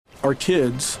Our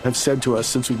kids have said to us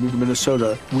since we moved to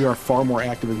Minnesota, we are far more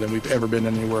active than we've ever been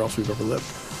anywhere else we've ever lived.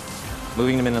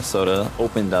 Moving to Minnesota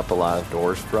opened up a lot of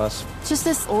doors for us. Just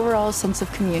this overall sense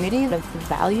of community, of the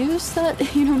values that,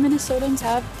 Minnesotans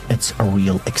have. It's a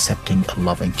real accepting,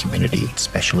 loving community,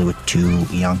 especially with 2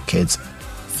 young kids.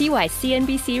 See why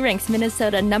CNBC ranks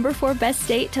Minnesota number 4 best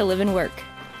state to live and work.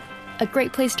 A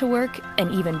great place to work,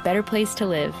 an even better place to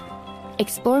live.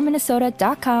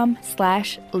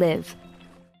 ExploreMinnesota.com/live.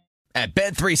 At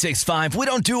Bet365, we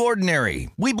don't do ordinary.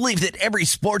 We believe that every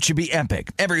sport should be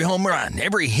epic. Every home run,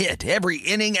 every hit, every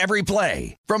inning, every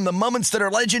play. From the moments that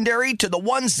are legendary to the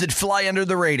ones that fly under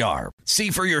the radar. See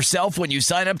for yourself when you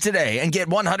sign up today and get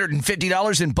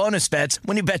 $150 in bonus bets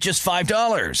when you bet just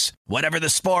 $5. Whatever the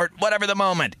sport, whatever the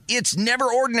moment, it's never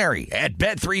ordinary at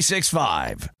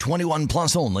Bet365. 21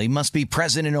 plus only. Must be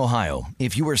present in Ohio.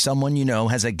 If you or someone you know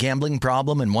has a gambling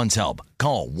problem and wants help,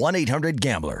 call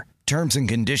 1-800-GAMBLER. Terms and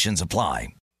conditions apply.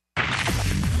 This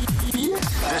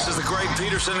is the Greg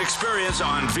Peterson Experience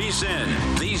on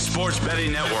VSiN, the Sports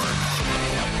Betting Network.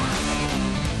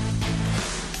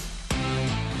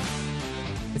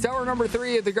 It's hour number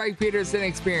 3 of the Greg Peterson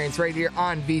Experience right here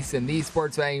on VSiN, the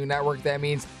Sports Betting Network. That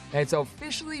means it's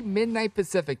officially midnight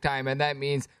Pacific time, and that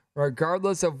means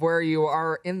regardless of where you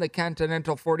are in the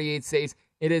continental 48 states,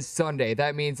 it is Sunday.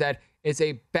 That means that it's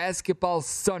a basketball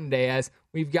Sunday as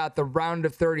we've got the round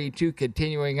of 32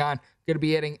 continuing on. Going to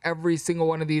be hitting every single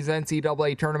one of these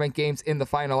NCAA tournament games in the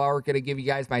final hour. Going to give you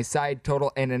guys my side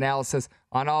total and analysis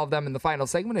on all of them in the final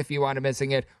segment. If you want to missing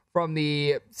it from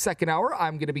the second hour,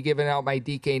 I'm going to be giving out my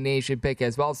DK Nation pick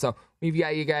as well. So we've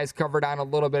got you guys covered on a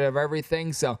little bit of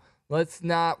everything. So let's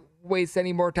not waste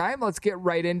any more time. Let's get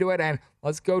right into it, and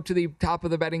let's go to the top of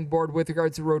the betting board with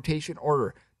regards to rotation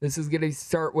order. This is going to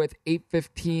start with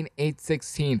 8:15,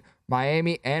 8:16.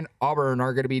 Miami and Auburn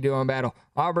are going to be doing battle.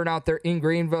 Auburn out there in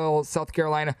Greenville, South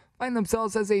Carolina, find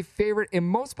themselves as a favorite in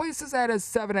most places at a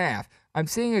 7.5. I'm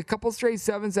seeing a couple straight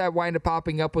 7s that wind up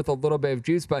popping up with a little bit of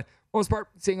juice, but most part,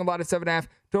 seeing a lot of 7.5.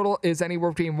 Total is anywhere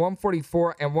between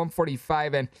 144 and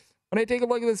 145, and when I take a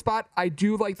look at the spot, I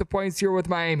do like the points here with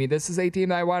Miami. This is a team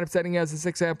that I wound up setting as a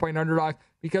 6.5-point underdog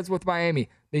because with Miami,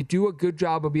 they do a good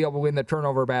job of being able to win the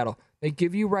turnover battle. They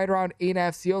give you right around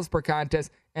 8.5 steals per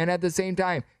contest, and at the same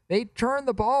time, they turn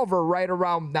the ball over right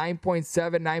around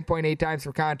 9.7, 9.8 times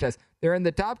per contest. They're in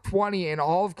the top 20 in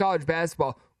all of college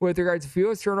basketball with regards to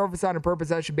fewest turnovers on a per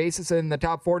possession basis, and in the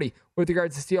top 40 with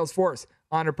regards to steals forced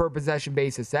on a per possession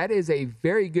basis. That is a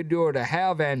very good duo to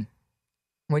have, and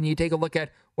when you take a look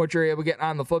at what you're able to get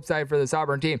on the flip side for this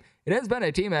Auburn team, it has been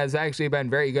a team that has actually been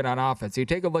very good on offense. You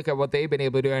take a look at what they've been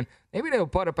able to do, and they've been able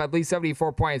to put up at least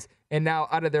 74 points, and now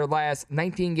out of their last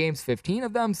 19 games, 15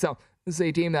 of them. So this is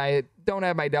a team that I don't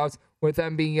have my doubts with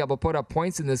them being able to put up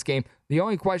points in this game. The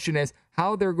only question is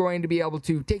how they're going to be able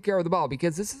to take care of the ball,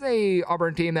 because this is a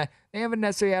Auburn team that they haven't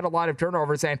necessarily had a lot of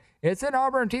turnovers, and it's an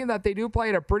Auburn team that they do play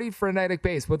at a pretty frenetic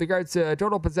pace. With regards to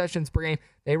total possessions per game,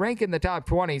 they rank in the top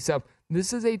 20, so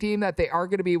this is a team that they are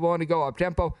going to be willing to go up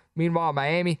tempo. Meanwhile,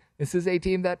 Miami, this is a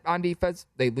team that on defense,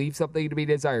 they leave something to be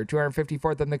desired.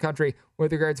 254th in the country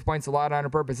with regards to points allowed on a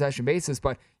per possession basis,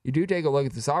 but you do take a look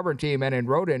at this Auburn team, and in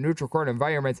road and neutral court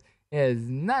environments, it has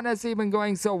not necessarily been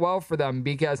going so well for them,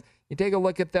 because you take a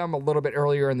look at them a little bit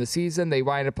earlier in the season, they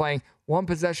wind up playing one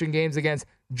possession games against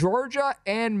Georgia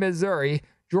and Missouri.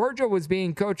 Georgia was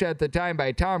being coached at the time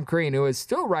by Tom Crean, who is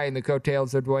still riding the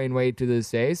coattails of Dwayne Wade to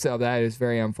this day, so that is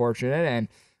very unfortunate, and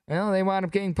well, they wound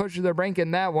up getting pushed to the brink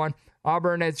in that one.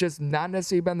 Auburn has just not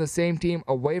necessarily been the same team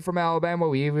away from Alabama.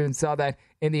 We even saw that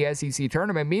in the SEC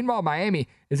tournament. Meanwhile, Miami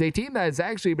is a team that has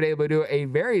actually been able to do a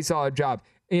very solid job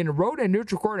in road and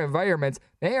neutral court environments.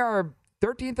 They are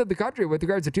 13th in the country with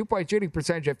regards to two-point shooting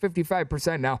percentage at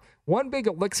 55%. Now, one big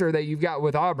elixir that you've got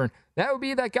with Auburn, that would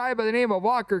be that guy by the name of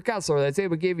Walker Kessler that's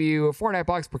able to give you 4.5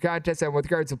 blocks per contest, and with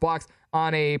regards to blocks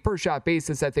on a per-shot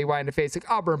basis that they wind up facing.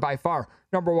 Auburn by far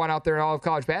number one out there in all of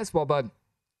college basketball, but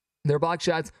their block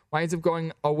shots winds up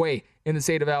going away in the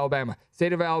state of Alabama.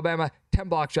 State of Alabama, 10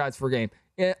 block shots per game.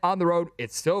 On the road,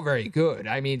 it's still very good.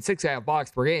 I mean, 6.5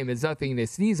 blocks per game is nothing to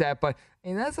sneeze at, but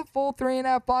that's a full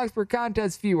 3.5 blocks per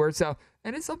contest fewer, so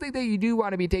that is something that you do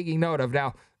want to be taking note of.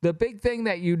 Now, the big thing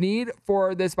that you need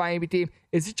for this Miami team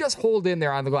is to just hold in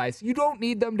there on the glass. You don't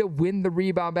need them to win the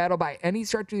rebound battle by any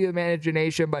stretch of the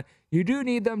imagination, but you do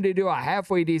need them to do a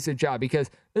halfway decent job, because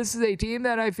this is a team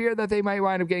that I fear that they might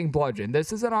wind up getting bludgeoned.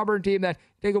 This is an Auburn team that,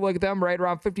 take a look at them, right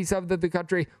around 57th in the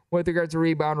country with regards to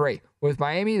rebound rate. With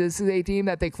Miami, this is a team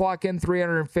that they clock in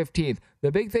 315th.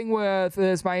 The big thing with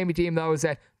this Miami team, though, is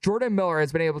that Jordan Miller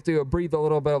has been able to breathe a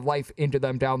little bit of life into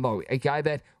them down low. A guy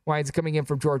that winds coming in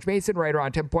from George Mason, right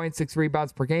around 10 points, 6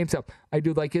 rebounds per game. So I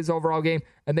do like his overall game.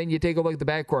 And then you take a look at the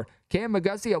backcourt. Cam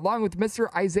McGusty, along with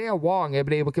Mr. Isaiah Wong, have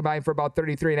been able to combine for about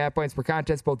 33.5 points per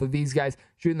contest. Both of these guys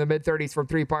shooting the mid-30s from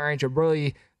three-point range. And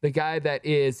really, the guy that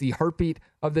is the heartbeat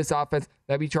of this offense,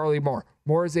 that'd be Charlie Moore.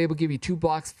 Moore is able to give you 2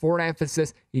 blocks, 4.5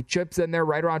 assists. He chips in there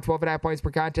right around 12.5 points per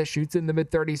contest, shoots in the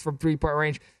mid-30s from three-point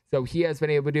range. So he has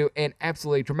been able to do an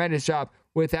absolutely tremendous job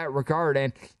with that regard.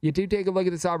 And you do take a look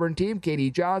at this Auburn team.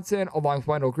 KD Johnson, along with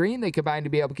Wendell Green, they combine to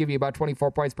be able to give you about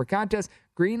 24 points per contest.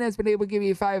 Green has been able to give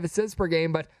you 5 assists per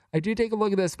game, but I do take a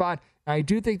look at this spot. I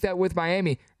do think that with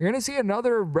Miami, you're going to see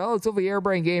another relatively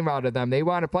airborne game out of them. They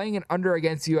wound up playing an under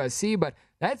against USC, but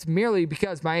that's merely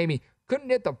because Miami couldn't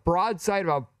hit the broadside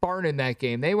of a barn in that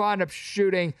game. They wound up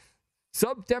shooting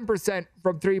sub 10%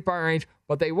 from three-point range,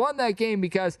 but they won that game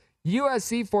because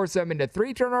USC forced them into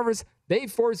 3 turnovers. They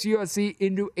forced USC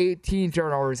into 18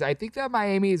 turnovers. I think that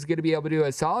Miami is going to be able to do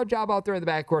a solid job out there in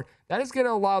the backcourt. That is going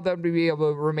to allow them to be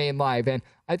able to remain live. And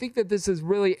I think that this is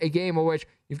really a game in which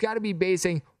you've got to be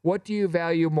basing what do you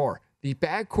value more, the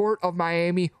backcourt of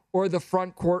Miami or the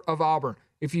front court of Auburn.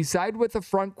 If you side with the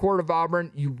front court of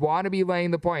Auburn, you want to be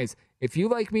laying the points. If you,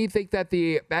 like me, think that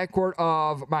the backcourt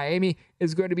of Miami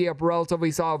is going to be a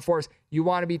relatively solid force, you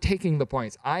want to be taking the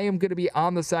points. I am going to be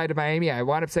on the side of Miami. I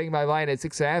wound up setting my line at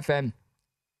 6.5, and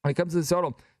when it comes to the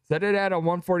total, set it at a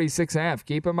 146.5.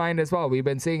 Keep in mind as well, we've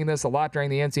been seeing this a lot during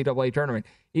the NCAA tournament.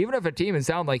 Even if a team is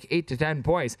down like 8 to 10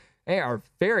 points, they are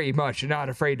very much not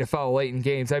afraid to foul late in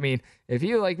games. I mean, if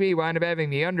you, like me, wind up having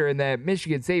the under in that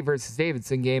Michigan State versus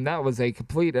Davidson game, that was a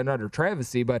complete and utter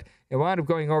travesty, but it wound up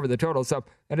going over the total. So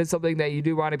that is something that you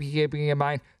do want to be keeping in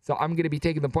mind. So I'm going to be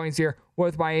taking the points here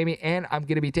with Miami, and I'm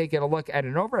going to be taking a look at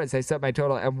an over as I set my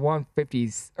total at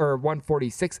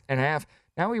 146.5.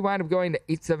 Now we wind up going to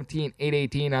 817,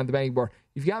 818 on the betting board.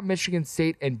 You've got Michigan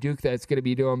State and Duke that's going to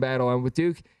be doing battle. And with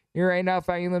Duke, you're right now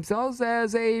finding themselves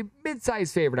as a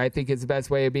mid-sized favorite, I think is the best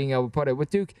way of being able to put it. With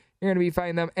Duke, you're going to be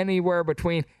finding them anywhere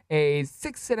between a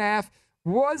 6.5.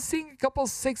 Was seeing a couple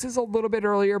 6s a little bit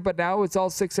earlier, but now it's all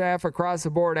 6.5 across the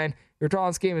board. And your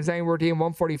tallest game is anywhere between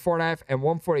 144.5 and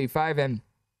 145. And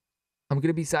I'm going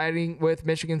to be siding with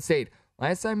Michigan State.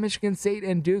 Last time Michigan State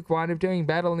and Duke wound up doing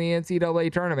battle in the NCAA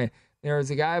tournament, there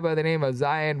was a guy by the name of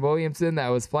Zion Williamson that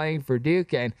was playing for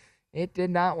Duke, and it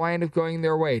did not wind up going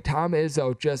their way. Tom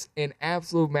Izzo, just an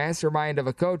absolute mastermind of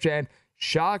a coach, and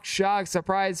shock,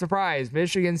 surprise, surprise,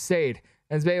 Michigan State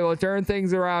has been able to turn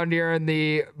things around here in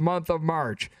the month of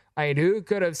March. I mean, who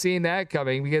could have seen that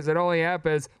coming? Because it only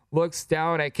happens, looks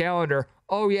down at calendar.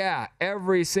 Oh yeah,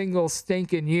 every single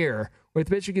stinking year. With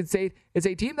Michigan State, it's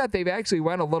a team that they've actually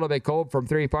went a little bit cold from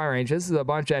three-point range. This is a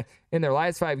bunch that in their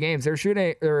last 5 games, they're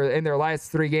shooting, or in their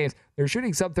last 3 games, they're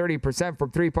shooting sub 30%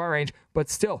 from three-point range, but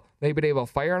still, they've been able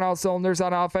to fire on all cylinders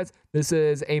on offense. This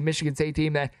is a Michigan State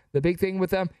team that the big thing with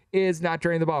them is not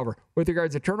turning the ball over. With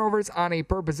regards to turnovers on a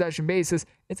per-possession basis,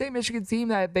 it's a Michigan team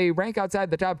that they rank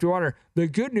outside the top 200. The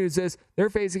good news is they're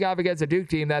facing off against a Duke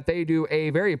team that they do a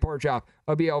very poor job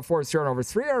of being able to force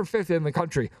turnovers. 305th in the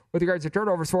country with regards to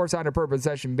turnovers forced on a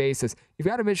per-possession basis. You've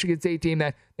got a Michigan State team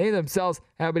that they themselves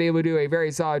have been able to do a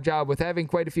very solid job with having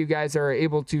quite a few guys that are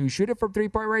able to shoot it from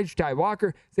three-point range. Ty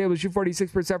Walker is able to shoot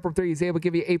 46% from 3. He's able to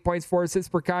give you 8 points, 4 assists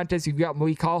per contest. You've got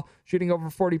Malik Hall shooting over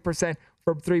 40%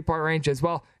 from three-point range as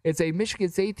well. It's a Michigan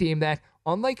State team that,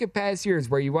 unlike in past years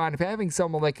where you wind up having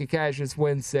someone like a Cassius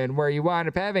Winston, where you wind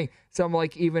up having someone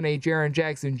like even a Jaren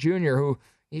Jackson Jr., who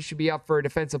he should be up for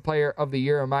Defensive Player of the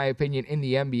Year, in my opinion, in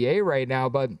the NBA right now,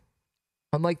 but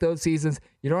unlike those seasons,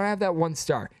 you don't have that one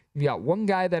star. You got one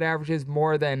guy that averages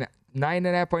more than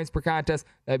 9.5 points per contest.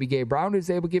 That'd be Gabe Brown, who's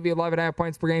able to give you 11.5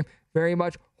 points per game. Very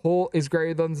much whole is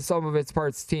greater than the sum of its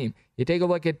parts team. You take a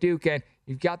look at Duke, and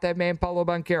you've got that man, Paolo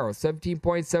Banchero, 17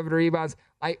 points, 7 rebounds.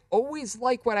 I always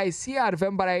like what I see out of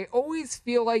him, but I always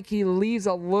feel like he leaves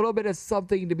a little bit of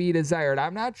something to be desired.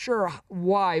 I'm not sure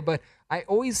why, but I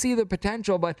always see the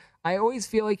potential, but I always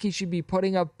feel like he should be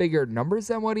putting up bigger numbers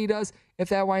than what he does, if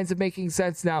that winds up making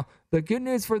sense. Now, the good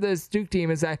news for this Duke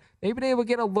team is that they've been able to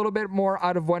get a little bit more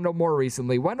out of Wendell Moore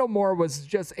recently. Wendell Moore was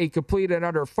just a complete and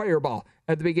utter fireball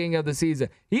at the beginning of the season.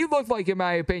 He looked like, in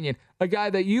my opinion, a guy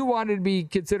that you wanted to be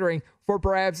considering for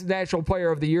perhaps National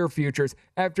Player of the Year futures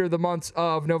after the months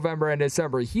of November and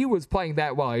December. He was playing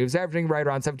that well. He was averaging right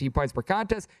around 17 points per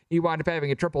contest. He wound up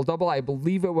having a triple-double. I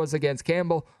believe it was against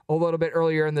Campbell a little bit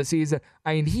earlier in the season.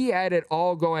 I mean, he had it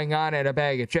all going on at a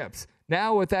bag of chips.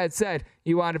 Now, with that said,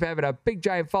 he wound up having a big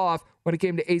giant fall off when it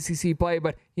came to ACC play,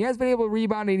 but he has been able to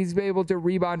rebound, and he's been able to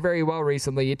rebound very well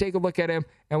recently. You take a look at him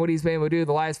and what he's been able to do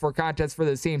the last 4 contests for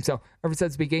this team. So ever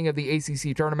since the beginning of the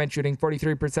ACC tournament, shooting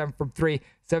 43% from 3,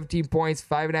 17 points,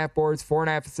 5.5 boards,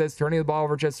 4.5 assists, turning the ball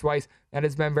over just twice. That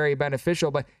has been very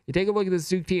beneficial. But you take a look at this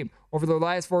Duke team over the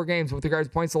last 4 games with regards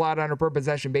to points allowed on a per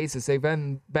possession basis. They've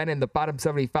been in the bottom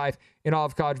 75 in all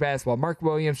of college basketball. Mark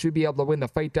Williams should be able to win the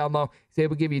fight down low. He's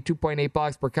able to give you 2.8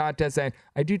 blocks per contest. And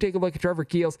I do take a look at Trevor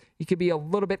Keels. He could be a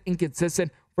little bit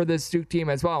inconsistent for this Duke team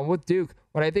as well. And with Duke,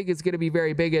 what I think is going to be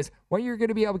very big is what you're going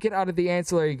to be able to get out of the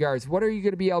ancillary guards. What are you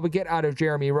going to be able to get out of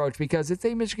Jeremy Roach? Because it's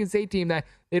a Michigan State team that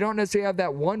they don't necessarily have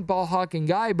that one ball hawking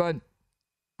guy, but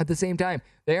at the same time,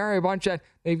 they are a bunch that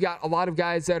they've got a lot of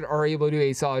guys that are able to do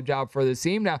a solid job for this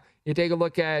team. Now, you take a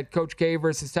look at Coach K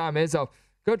versus Tom Izzo.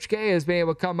 Coach K has been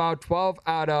able to come out 12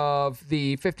 out of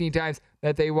the 15 times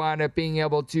that they wound up being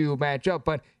able to match up.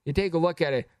 But you take a look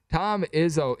at it. Tom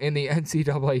Izzo in the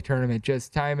NCAA tournament,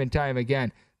 just time and time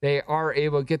again, they are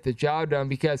able to get the job done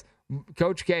because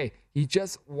Coach K, he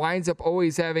just winds up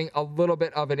always having a little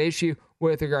bit of an issue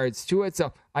with regards to it.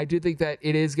 So I do think that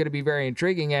it is going to be very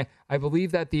intriguing. And I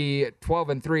believe that the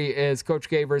 12-3 is Coach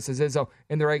K versus Izzo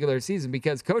in the regular season,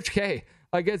 because Coach K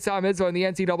against Tom Izzo in the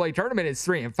NCAA tournament is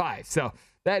 3-5. So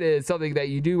that is something that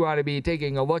you do want to be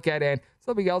taking a look at. And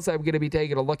something else I'm going to be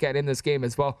taking a look at in this game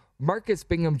as well, Marcus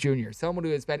Bingham Jr., someone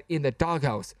who has been in the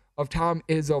doghouse of Tom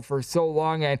Izzo for so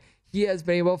long, and he has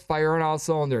been able to fire on all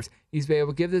cylinders. He's been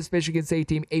able to give this Michigan State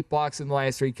team 8 blocks in the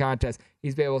last 3 contests.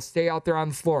 He's been able to stay out there on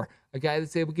the floor. A guy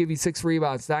that's able to give you 6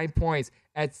 rebounds, 9 points,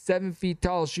 at 7 feet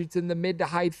tall, shoots in the mid to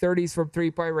high 30s from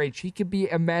 3-point range. He could be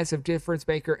a massive difference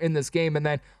maker in this game. And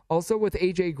then also with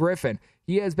AJ Griffin,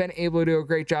 he has been able to do a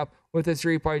great job with his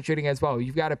 3-point shooting as well.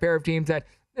 You've got a pair of teams that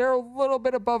they're a little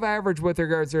bit above average with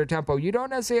regards to their tempo. You don't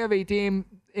necessarily have a team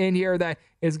in here that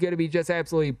is going to be just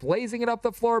absolutely blazing it up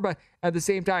the floor, but at the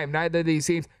same time, neither of these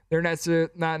teams, they're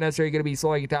not necessarily going to be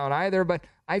slowing it down either. But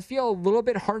I feel a little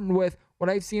bit heartened with what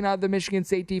I've seen out of the Michigan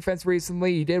State defense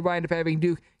recently. You did wind up having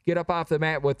Duke get up off the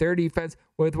mat with their defense,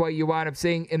 with what you wind up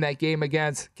seeing in that game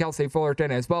against Kelsey Fullerton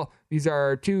as well. These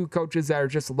are 2 coaches that are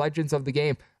just legends of the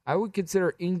game. I would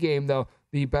consider in-game, though,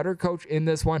 the better coach in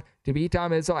this one to be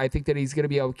Tom Izzo. I think that he's going to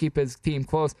be able to keep his team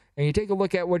close. And you take a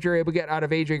look at what you're able to get out of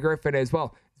AJ Griffin as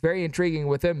well. It's very intriguing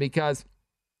with him because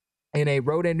in a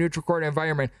road and neutral court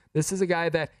environment, this is a guy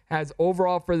that has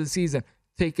overall for the season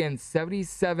taken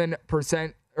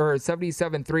 77% or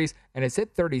 77 threes and has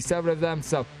hit 37 of them.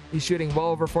 So he's shooting well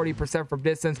over 40% from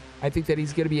distance. I think that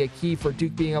he's going to be a key for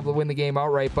Duke being able to win the game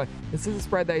outright. But this is a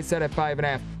spread that I set at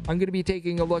 5.5. I'm going to be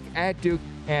taking a look at Duke,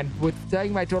 and with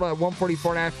taking my total at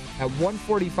 144.5, at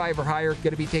 145 or higher,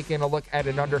 going to be taking a look at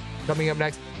an under. Coming up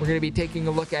next, we're going to be taking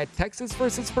a look at Texas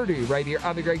versus Purdue right here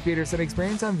on the Greg Peterson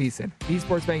Experience on VSiN, the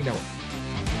Sports Betting Network.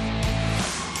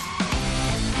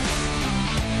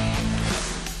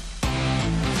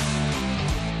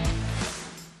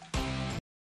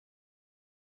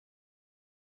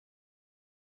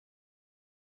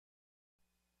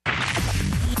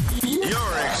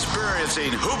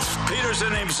 Hoops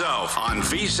Peterson himself on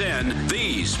VSiN,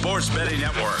 the Sports Betting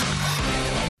Network.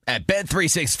 At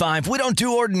Bet365, we don't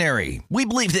do ordinary. We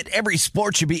believe that every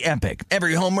sport should be epic.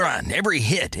 Every home run, every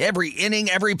hit, every inning,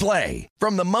 every play.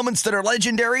 From the moments that are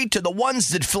legendary to the ones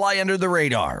that fly under the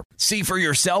radar. See for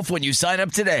yourself when you sign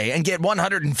up today and get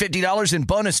 $150 in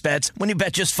bonus bets when you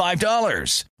bet just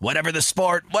 $5. Whatever the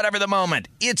sport, whatever the moment,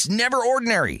 it's never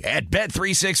ordinary at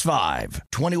Bet365.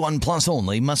 21 plus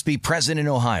only. Must be present in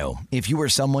Ohio. If you or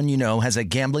someone you know has a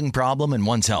gambling problem and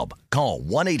wants help, call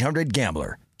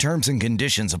 1-800-GAMBLER. Terms and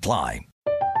conditions apply.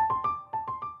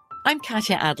 I'm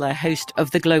Katya Adler, host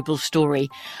of The Global Story.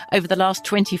 Over the last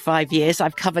 25 years,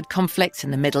 I've covered conflicts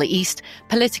in the Middle East,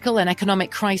 political and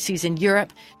economic crises in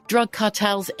Europe, drug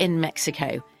cartels in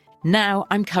Mexico. Now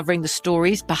I'm covering the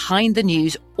stories behind the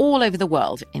news all over the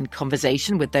world in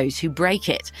conversation with those who break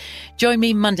it. Join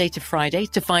me Monday to Friday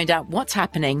to find out what's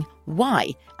happening, why,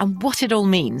 and what it all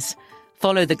means.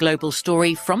 Follow The Global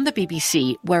Story from the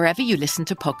BBC wherever you listen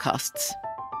to podcasts.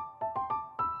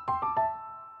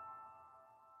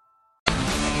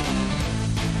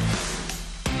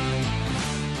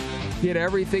 Get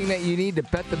everything that you need to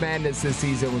bet the madness this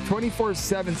season with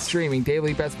 24/7 streaming,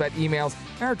 daily best bet emails,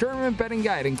 and our tournament betting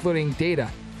guide, including data,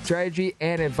 strategy,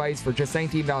 and advice for just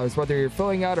 $19. Whether you're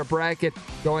filling out a bracket,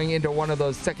 going into one of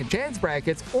those second chance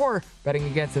brackets, or betting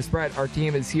against the spread, our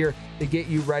team is here to get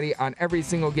you ready on every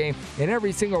single game in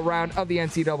every single round of the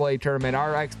NCAA tournament.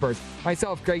 Our experts,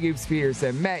 myself, Greg Hoops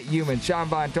Peterson, Matt Human, Sean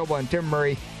Von Tobel, and Tim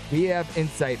Murray, we have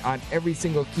insight on every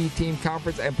single key team,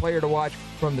 conference, and player to watch,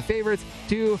 from the favorites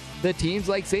to the teams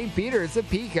like St. Peter's, the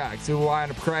Peacocks, who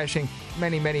wind up crashing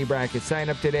many brackets. Sign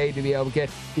up today to be able to get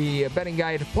the betting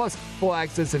guide plus full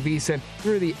access to VSiN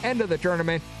through the end of the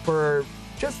tournament for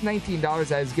just $19.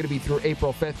 That is going to be through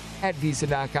April 5th at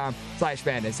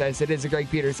VSiN.com/madness, as it is a Greg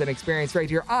Peterson experience right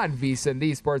here on VSiN,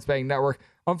 the Sports Betting Network.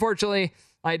 Unfortunately,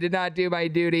 I did not do my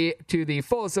duty to the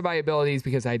fullest of my abilities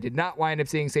because I did not wind up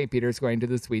seeing St. Peter's going to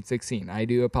the Sweet 16. I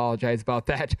do apologize about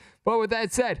that. But with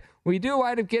that said, we do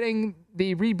wind up getting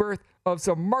the rebirth of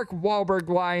some Mark Wahlberg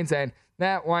lines, and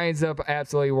that winds up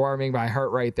absolutely warming my heart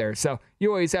right there. So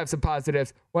you always have some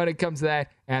positives when it comes to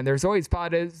that, and there's always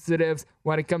positives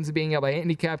when it comes to being able to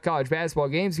handicap college basketball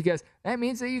games, because that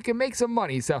means that you can make some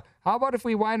money. So how about if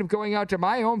we wind up going out to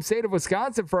my home state of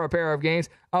Wisconsin for a pair of games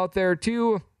out there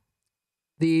to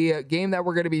the game that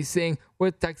we're going to be seeing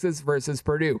with Texas versus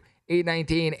Purdue.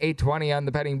 8-19, 8-20 on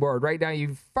the betting board. Right now,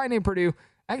 you're finding Purdue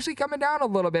actually coming down a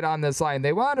little bit on this line.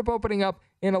 They wound up opening up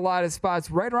in a lot of spots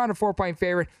right around a 4-point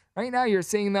favorite. Right now, you're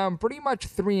seeing them pretty much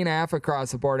 3.5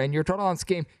 across the board, and your total on this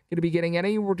game going to be getting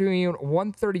anywhere between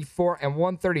 134 and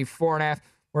 134.5.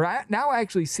 We're now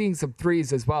actually seeing some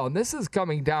threes as well, and this is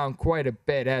coming down quite a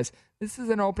bit, as this is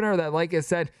an opener that, like I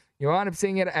said, you wound up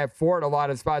seeing it at 4 at a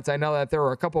lot of spots. I know that there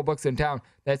were a couple books in town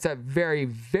that set very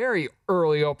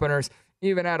early openers,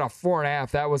 even at a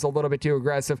 4.5. That was a little bit too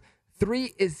aggressive.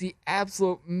 3 is the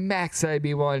absolute max I'd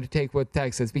be willing to take with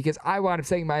Texas, because I wound up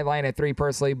setting my line at 3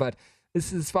 personally, but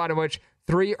this is a spot in which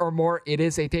 3 or more, it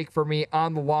is a take for me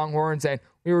on the Longhorns. And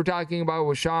we were talking about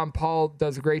with Sean Paul,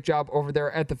 does a great job over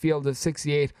there at the Field of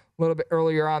 68 a little bit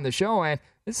earlier on the show. And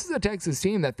this is a Texas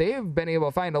team that they have been able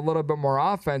to find a little bit more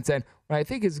offense. And what I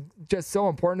think is just so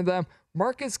important to them,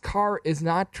 Marcus Carr is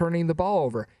not turning the ball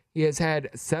over. He has had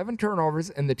 7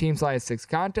 turnovers in the team's last 6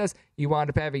 contests. He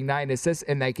wound up having 9 assists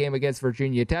in that game against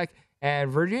Virginia Tech.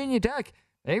 And Virginia Tech,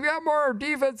 they've got more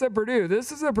defense than Purdue.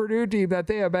 This is a Purdue team that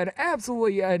they have been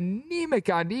absolutely anemic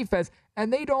on defense,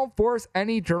 and they don't force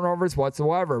any turnovers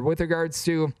whatsoever. With regards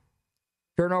to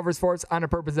turnovers forced on a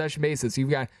per possession basis,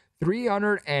 you've got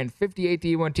 358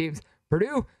 D1 teams.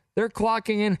 Purdue, they're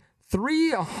clocking in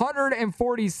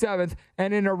 347th,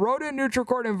 and in a road and neutral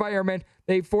court environment,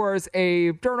 they force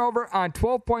a turnover on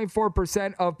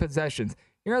 12.4% of possessions.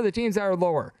 Here are the teams that are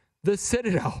lower: the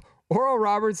Citadel, Oral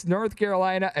Roberts, North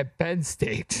Carolina, and Penn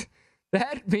State.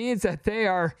 That means that they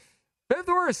are 5th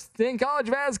worst in college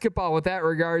basketball with that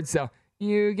regard. So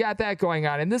you got that going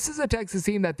on. And this is a Texas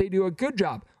team that they do a good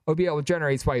job of being able to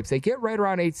generate swipes. They get right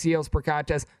around 8 steals per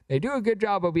contest. They do a good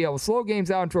job of being able to slow games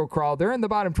down to a crawl. They're in the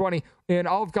bottom 20 in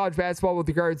all of college basketball with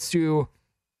regards to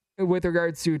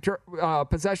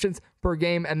possessions per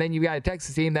game. And then you got a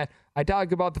Texas team that I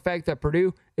talk about the fact that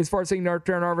Purdue is forcing no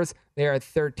turnovers. They are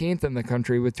 13th in the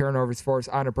country with turnovers forced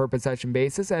on a per possession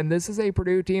basis. And this is a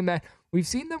Purdue team that we've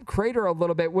seen them crater a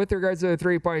little bit with regards to the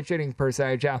 3-point shooting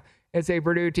percentage. Now, it's a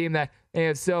Purdue team that they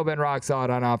have still been rock solid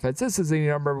on offense. This is the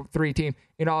number 3 team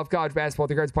in all of college basketball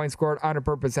with regards to points scored on a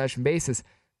per possession basis.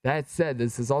 That said,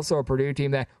 this is also a Purdue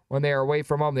team that when they are away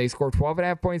from home, they score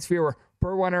 12.5 points fewer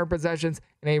per 100 possessions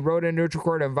in a road and neutral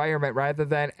court environment rather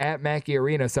than at Mackey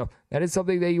Arena. So that is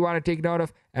something that you want to take note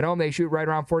of. At home, they shoot right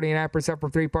around 49%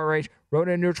 from 3-point range. Road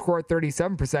and neutral court,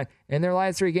 37%. In their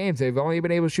last 3 games, they've only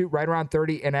been able to shoot right around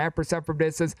 30.5% from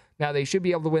distance. Now, they should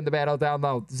be able to win the battle down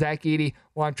low. Zach Edey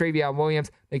along Travion Williams,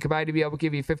 they combine to be able to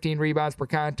give you 15 rebounds per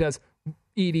contest.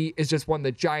 Edey is just one of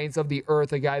the giants of the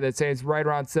earth, a guy that stands right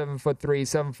around 7'3",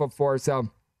 7'4". So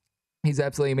he's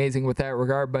absolutely amazing with that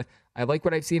regard. But I like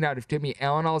what I've seen out of Timmy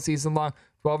Allen all season long.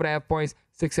 12.5 points,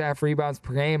 6.5 rebounds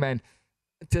per game. And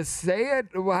to say it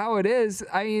how it is,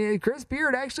 I mean, Chris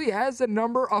Beard actually has the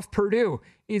number of Purdue.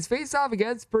 He's faced off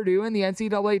against Purdue in the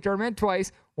NCAA tournament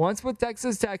twice, once with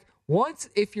Texas Tech, once,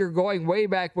 if you're going way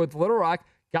back, with Little Rock.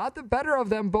 Got the better of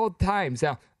them both times.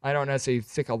 Now, I don't necessarily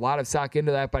stick a lot of stock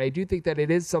into that, but I do think that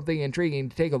it is something intriguing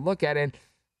to take a look at. And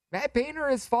Matt Painter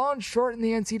has fallen short in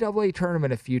the NCAA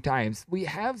tournament a few times. We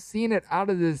have seen it out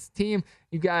of this team.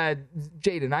 You've got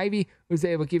Jaden Ivey, who's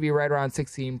able to give you right around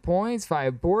 16 points,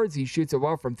 5 boards. He shoots it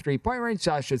well from 3-point range.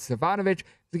 Sasha Stefanovic is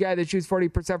the guy that shoots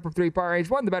 40% from 3-point range.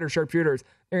 One of the better sharpshooters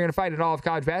they're going to find in all of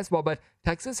college basketball. But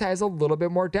Texas has a little bit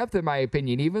more depth, in my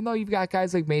opinion, even though you've got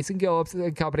guys like Mason Gillips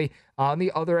and company on the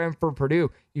other end for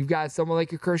Purdue. You've got someone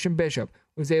like a Christian Bishop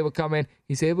who's able to come in.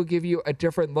 He's able to give you a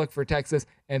different look for Texas,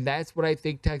 and that's what I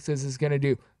think Texas is going to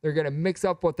do. They're going to mix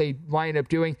up what they wind up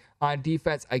doing on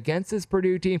defense against this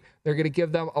Purdue team. They're going to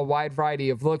give them a wide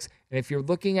variety of looks, And if you're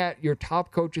looking at your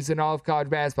top coaches in all of college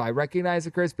basketball, I recognize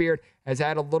that Chris Beard has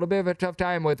had a little bit of a tough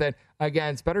time with it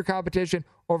against better competition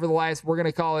over the last, we're going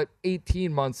to call it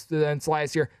 18 months since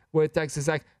last year with Texas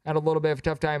Tech. Had a little bit of a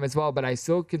tough time as well, but I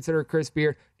still consider Chris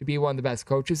Beard to be one of the best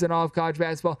coaches in all of college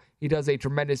basketball. He does a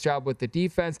tremendous job with the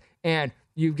defense, and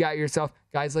you've got yourself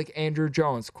guys like Andrew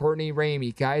Jones, Courtney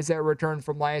Ramey, guys that returned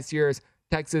from last year's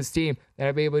Texas team that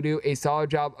have been able to do a solid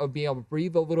job of being able to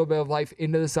breathe a little bit of life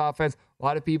into this offense. A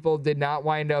lot of people did not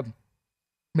wind up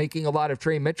making a lot of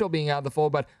Trey Mitchell being out of the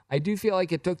fold, but I do feel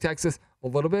like it took Texas a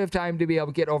little bit of time to be able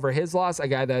to get over his loss. A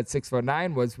guy that's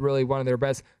 6'9" was really one of their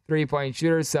best three-point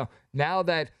shooters. So now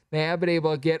that they have been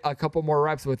able to get a couple more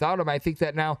reps without him, I think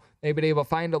that now they've been able to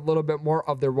find a little bit more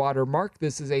of their watermark.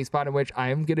 This is a spot in which I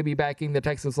am going to be backing the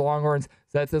Texas Longhorns.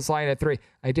 Set this line at 3.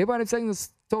 I did wind up setting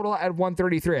this total at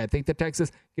 133. I think that Texas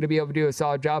is going to be able to do a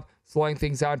solid job slowing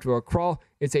things down to a crawl.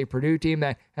 It's a Purdue team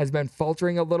that has been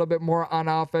faltering a little bit more on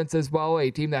offense as well,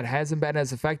 a team that hasn't been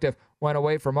as effective when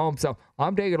away from home. So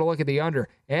I'm taking a look at the under,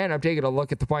 and I'm taking a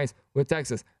look at the points with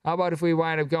Texas. How about if we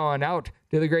wind up going out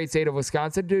to the great state of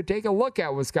Wisconsin to take a look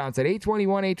at Wisconsin?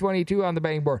 821, 822 on the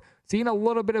betting board. Seeing a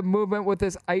little bit of movement with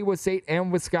this Iowa State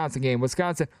and Wisconsin game.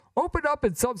 Wisconsin opened up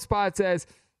in some spots as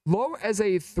low as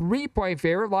a 3-point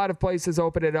favorite. A lot of places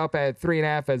open it up at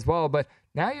 3.5 as well, but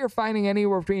now you're finding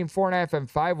anywhere between 4.5 and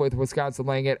 5 with Wisconsin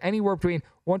laying it. Anywhere between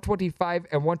 125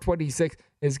 and 126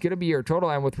 is going to be your total.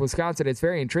 And with Wisconsin, it's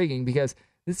very intriguing because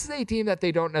this is a team that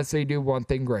they don't necessarily do one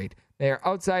thing great. They are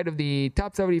outside of the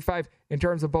top 75 in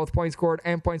terms of both points scored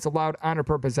and points allowed on a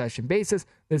per possession basis.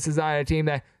 This is not a team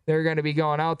that they're going to be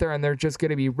going out there and they're just going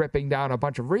to be ripping down a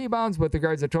bunch of rebounds with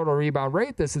regards to total rebound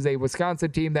rate. This is a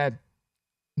Wisconsin team that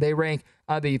they rank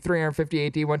the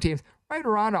 358 D1 teams right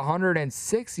around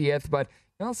 160th, but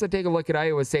you also take a look at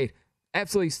Iowa State.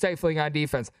 Absolutely stifling on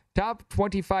defense. Top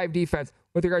 25 defense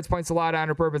with regards to points allowed on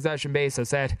a per possession basis.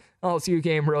 That LSU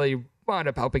game really wound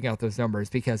up helping out those numbers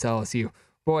because LSU,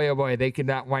 boy, oh boy, they could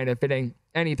not wind up hitting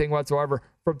anything whatsoever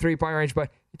from three-point range.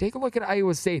 But you take a look at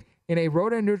Iowa State in a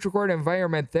road and neutral court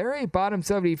environment. They're a bottom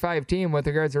 75 team with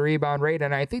regards to rebound rate,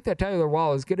 and I think that Tyler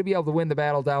Wall is going to be able to win the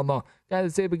battle down low. Guy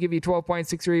that's able to give you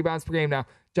 12.6 rebounds per game now.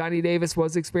 Johnny Davis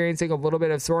was experiencing a little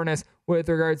bit of soreness with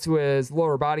regards to his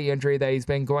lower body injury that he's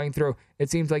been going through. It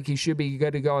seems like he should be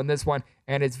good to go in this one,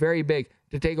 and it's very big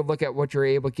to take a look at what you're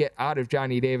able to get out of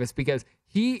Johnny Davis because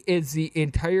he is the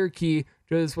entire key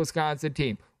to this Wisconsin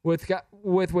team.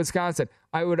 With Wisconsin,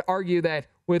 I would argue that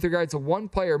with regards to one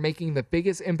player making the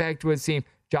biggest impact to his team,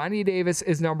 Johnny Davis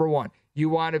is number one. You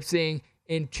wind up seeing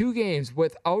in 2 games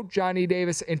without Johnny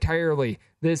Davis entirely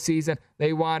this season,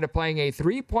 they wound up playing a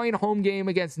 3-point home game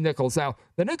against Nichols. Now,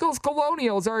 the Nichols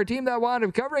Colonials are a team that wound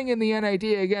up covering in the NIT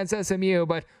against SMU,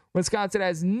 but Wisconsin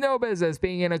has no business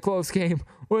being in a close game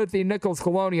with the Nichols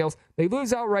Colonials. They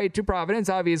lose outright to Providence.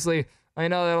 Obviously, I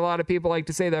know that a lot of people like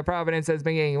to say that Providence has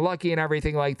been getting lucky and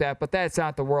everything like that, but that's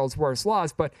not the world's worst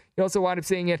loss. But you also wind up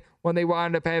seeing it when they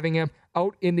wound up having him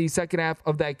out in the second half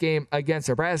of that game against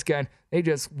Nebraska, and they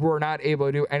just were not able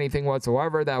to do anything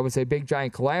whatsoever. That was a big,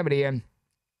 giant calamity. And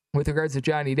with regards to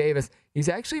Johnny Davis, he's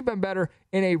actually been better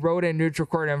in a road and neutral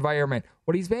court environment.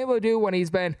 What he's been able to do when he's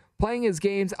been playing his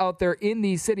games out there in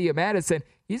the city of Madison,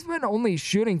 he's been only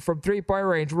shooting from three-point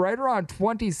range right around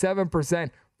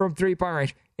 27% from three-point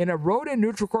range. In a road and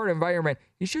neutral court environment,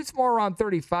 he shoots more around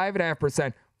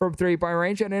 35.5% from three-point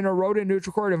range, and in a road and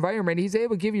neutral court environment, he's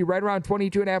able to give you right around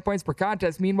 22.5 points per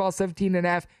contest, meanwhile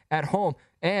 17.5 at home.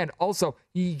 And also,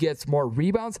 he gets more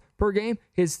rebounds per game.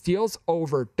 His steals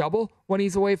over double when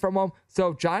he's away from home.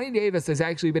 So Johnny Davis has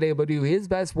actually been able to do his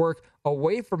best work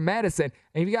away from Madison.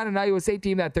 And you've got an Iowa State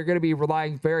team that they're going to be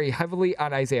relying very heavily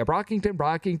on Isaiah Brockington.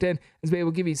 Brockington has been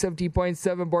able to give you 17 points,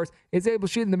 7 boards. Is able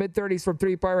to shoot in the mid-30s from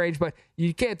three-point range, but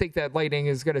you can't think that lightning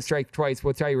is going to strike twice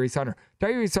with Tyrese Hunter.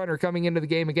 Tyrese Hunter coming into the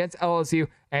game against LSU,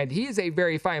 and he is a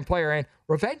very fine player, and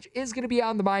revenge is going to be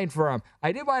on the mind for him.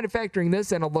 I did mind factoring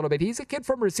this in a little bit. He's a kid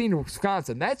from Racine,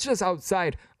 Wisconsin. That's just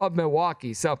outside of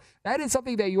Milwaukee. So that is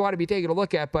something that you want to be taking a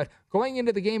look at. But going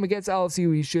into the game against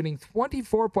LSU, he's shooting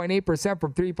 24.8%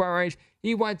 from three-point range.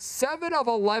 He went 7 of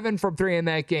 11 from 3 in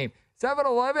that game.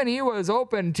 7-11, he was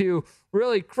open to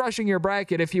really crushing your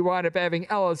bracket if you wound up having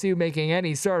LSU making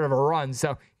any sort of a run.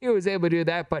 So he was able to do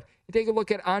that. But you take a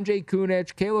look at Andrej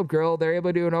Kunic, Caleb Grill, they're able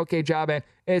to do an okay job. And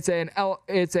it's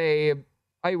a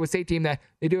Iowa State team that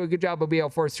they do a good job of being able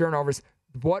to force turnovers.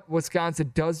 What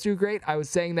Wisconsin does do great, I was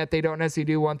saying that they don't necessarily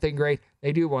do one thing great.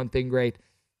 They do one thing great.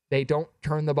 They don't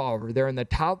turn the ball over. They're in the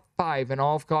top 5 in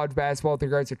all of college basketball with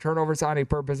regards to turnovers on a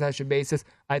per possession basis.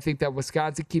 I think that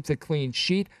Wisconsin keeps a clean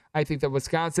sheet. I think that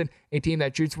Wisconsin, a team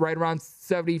that shoots right around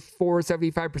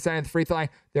 74-75% of the free throw line,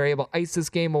 they're able to ice this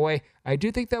game away. I do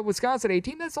think that Wisconsin, a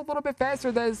team that's a little bit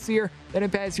faster this year than in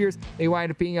past years, they wind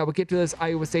up being able to get to this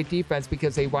Iowa State defense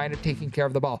because they wind up taking care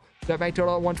of the ball. Set my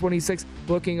total at 126,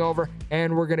 looking over,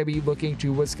 and we're going to be looking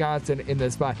to Wisconsin in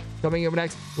this spot. Coming up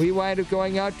next, we wind up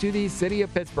going out to the city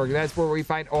of Pittsburgh. That's where we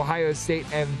find Ohio State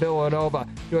and Villanova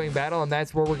doing battle, and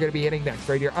that's where we're going to be hitting next,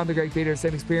 right here on the Greg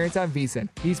Peterson Experience on VSiN,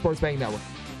 the Sports Betting Network.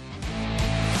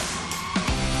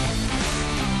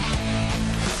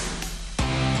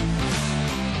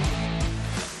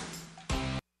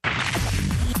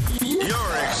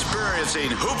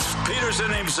 Experiencing Hoops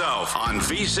Peterson himself on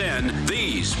VSiN,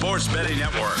 the Sports Betting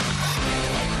Network.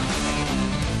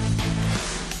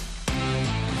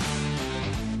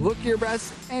 Look your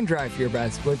best and drive your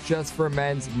best with Just for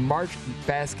Men's March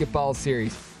Basketball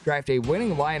Series. Draft a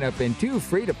winning lineup in 2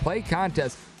 free-to-play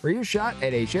contests for your shot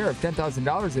at a share of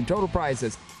 $10,000 in total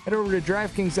prizes. Head over to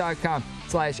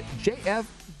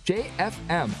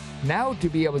DraftKings.com/JFM now to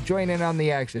be able to join in on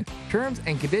the action. Terms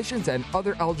and conditions and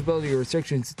other eligibility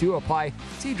restrictions do apply.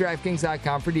 See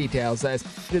DraftKings.com for details. As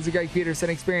it is a Greg Peterson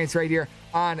Experience right here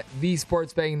on the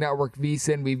Sports Betting Network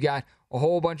VSiN. We've got a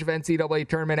whole bunch of NCAA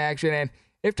tournament action, and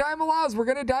if time allows, we're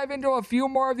going to dive into a few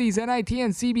more of these NIT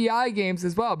and CBI games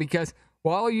as well, because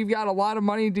while you've got a lot of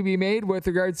money to be made with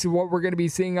regards to what we're going to be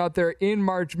seeing out there in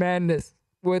March Madness,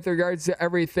 with regards to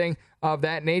everything of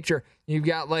that nature, you've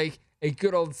got like a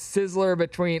good old sizzler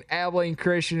between Abilene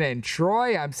Christian and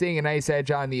Troy. I'm seeing a nice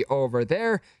edge on the over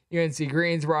there. UNC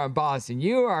Greensboro and Boston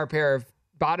U are a pair of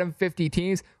bottom 50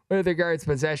 teams with regards to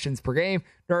possessions per game.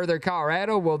 Northern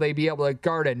Colorado, will they be able to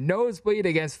guard a nosebleed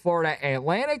against Florida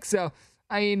Atlantic? So,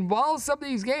 I mean, while some of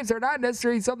these games are not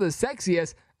necessarily some of the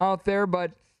sexiest out there,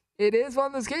 but it is one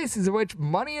of those cases in which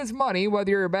money is money, whether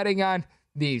you're betting on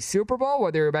the Super Bowl,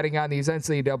 whether you're betting on these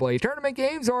NCAA tournament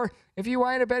games, or if you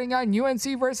wind up betting on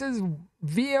UNC versus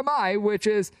VMI, which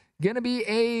is going to be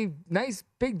a nice,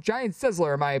 big, giant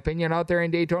sizzler, in my opinion, out there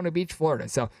in Daytona Beach, Florida.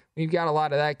 So we've got a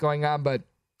lot of that going on, but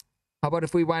how about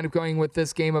if we wind up going with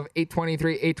this game of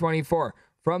 823-824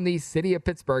 from the city of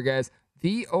Pittsburgh, as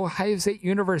the Ohio State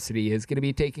University is going to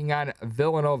be taking on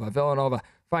Villanova. Villanova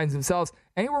finds themselves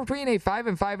anywhere between a 5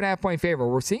 and 5.5 point favor.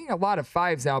 We're seeing a lot of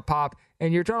 5s now pop,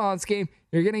 and your total on this game,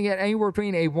 you're going to get anywhere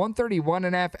between a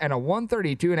 131.5 and a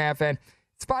 132.5. And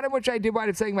spot in which I did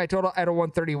wind up setting my total at a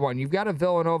 131. You've got a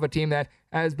Villanova team that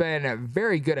has been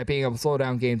very good at being able to slow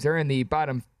down games. They're in the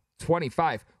bottom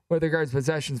 25 with regards to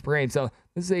possessions per game. So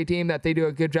this is a team that they do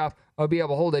a good job of being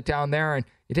able to hold it down there. And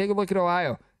you take a look at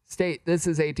Ohio State. This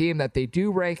is a team that they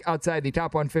do rank outside the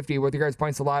top 150 with regards to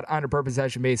points allowed on a per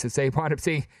possession basis. They wound up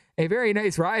seeing a very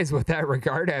nice rise with that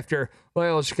regard after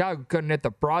Loyola Chicago couldn't hit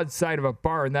the broadside of a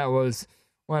barn. That was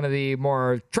one of the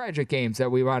more tragic games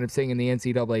that we wound up seeing in the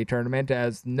NCAA tournament,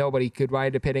 as nobody could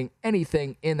wind up hitting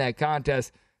anything in that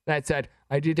contest. That said,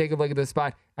 I do take a look at this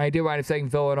spot. I do wind up saying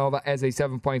Villanova as a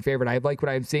 7-point favorite. I like what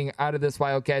I'm seeing out of this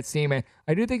Wildcats team, and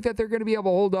I do think that they're going to be able to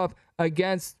hold up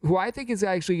against who I think is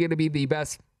actually going to be the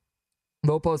best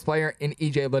low post player in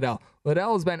E.J. Liddell.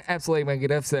 Liddell has been absolutely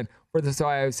magnificent for this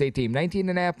Ohio State team.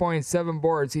 19.5 points, 7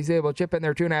 boards. He's able to chip in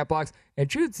their 2.5 blocks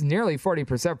and shoots nearly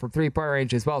 40% from three-point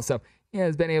range as well. So he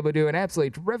has been able to do an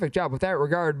absolutely terrific job with that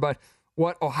regard. But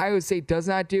what Ohio State does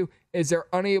not do is they're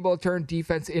unable to turn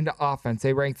defense into offense.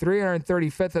 They rank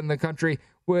 335th in the country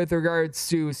with regards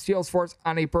to steals forced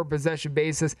on a per possession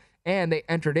basis, and they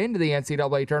entered into the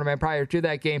NCAA tournament prior to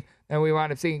that game, and we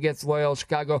wound up seeing against Loyola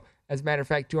Chicago. As a matter of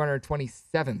fact,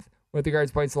 227th with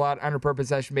regards to points allowed on a per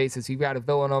possession basis. You've got a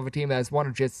Villanova team that is one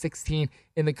of just 16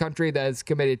 in the country that has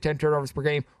committed 10 turnovers per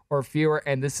game or fewer,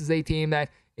 and this is a team that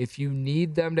if you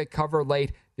need them to cover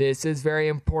late, this is very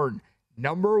important.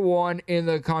 Number 1 in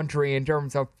the country in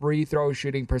terms of free throw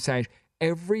shooting percentage.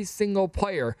 Every single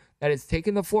player that has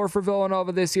taken the floor for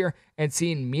Villanova this year and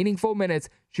seen meaningful minutes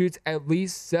shoots at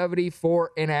least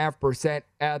 74.5%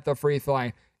 at the free throw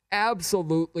line.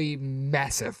 Absolutely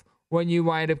massive when you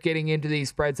wind up getting into these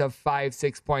spreads of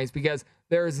 5-6 points, because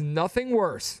there's nothing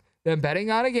worse than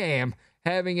betting on a game,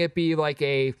 having it be like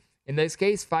a, in this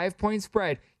case, 5-point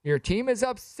spread. Your team is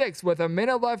up 6 with a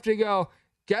minute left to go.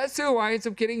 Guess who winds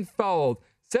up getting fouled?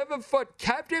 7-foot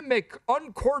Captain Mick,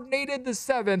 uncoordinated the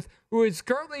 7th, who is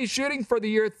currently shooting for the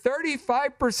year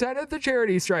 35% at the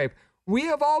charity stripe. We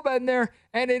have all been there,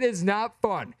 and it is not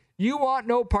fun. You want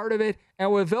no part of it.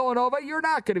 And with Villanova, you're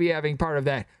not going to be having part of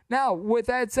that. Now, with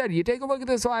that said, you take a look at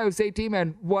this Ohio State team,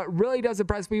 and what really does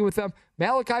impress me with them,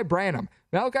 Malachi Branham.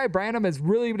 Malachi Branham has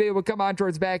really been able to come on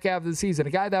towards the back half of the season. A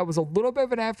guy that was a little bit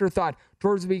of an afterthought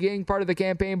towards the beginning part of the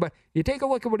campaign, but you take a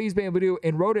look at what he's been able to do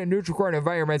in road and neutral court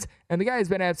environments, and the guy has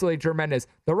been absolutely tremendous.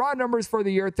 The raw numbers for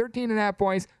the year, 13.5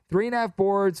 points, 3.5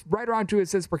 boards, right around 2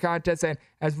 assists per contest, and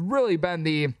has really been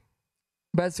the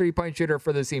best three-point shooter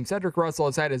for the team. Cedric Russell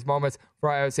has had his moments for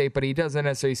Ohio State, but he doesn't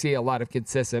necessarily see a lot of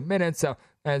consistent minutes, so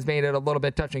that has made it a little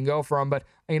bit touch and go for him. But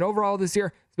I mean, overall this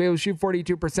year, he's been able to shoot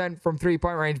 42% from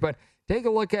three-point range, but take a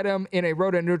look at him in a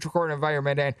road and neutral court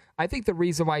environment, and I think the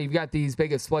reason why you've got these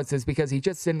biggest splits is because he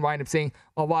just didn't wind up seeing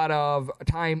a lot of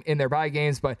time in their bye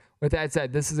games. But with that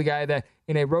said, this is a guy that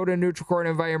in a road and neutral court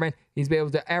environment, he's been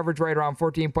able to average right around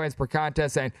 14 points per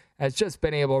contest and has just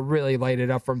been able to really light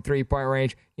it up from three-point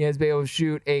range. He has been able to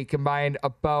shoot a combined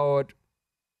about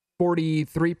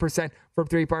 43% from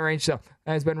three-point range, so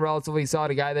that has been relatively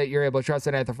solid. A guy that you're able to trust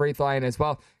in at the free throw line as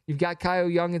well. You've got Kyle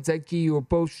Young and Zed Key, who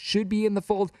both should be in the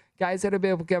fold. Guys that have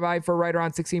been able to come by for right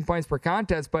around 16 points per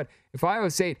contest, but if Iowa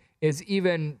State is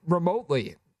even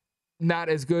remotely not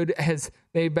as good as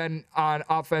they've been on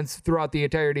offense throughout the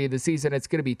entirety of the season, it's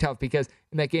going to be tough because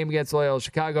in that game against Loyola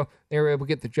Chicago, they were able to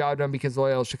get the job done because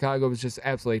Loyola Chicago was just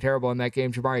absolutely terrible in that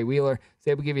game. Jamari Wheeler is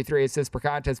able to give you 3 assists per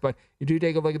contest, but you do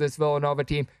take a look at this Villanova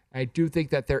team. I do think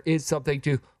that there is something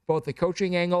to both the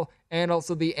coaching angle and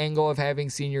also the angle of having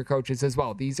senior coaches as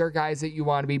well. These are guys that you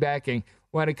want to be backing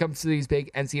when it comes to these big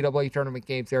NCAA tournament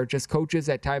games. They're just coaches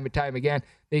that time and time again,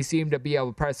 they seem to be able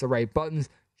to press the right buttons.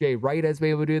 Jay Wright has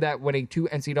been able to do that, winning 2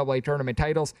 NCAA tournament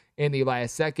titles in the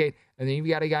last decade. And then you've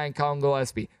got a guy in Colin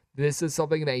Gillespie. This is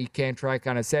something that you can't track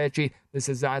on a stat sheet. This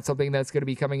is not something that's going to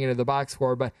be coming into the box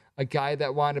score, but a guy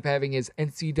that wound up having his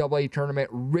NCAA tournament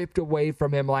ripped away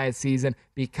from him last season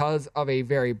because of a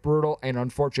very brutal and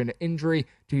unfortunate injury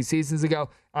 2 seasons ago.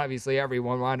 Obviously,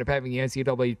 everyone wound up having the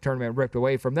NCAA tournament ripped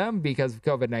away from them because of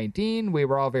COVID-19. We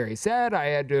were all very sad. I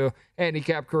had to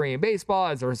handicap Korean baseball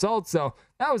as a result, so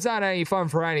that was not any fun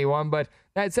for anyone. But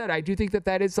that said, I do think that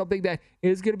that is something that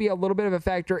is going to be a little bit of a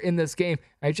factor in this game.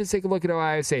 I just take a look at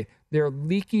Ohio State. Their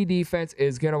leaky defense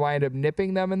is going to wind up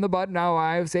nipping them in the butt. Now,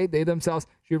 Ohio State, they themselves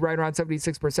shoot right around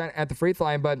 76% at the free throw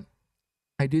line, but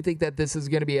I do think that this is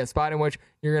going to be a spot in which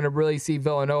you're going to really see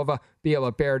Villanova be able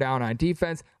to bear down on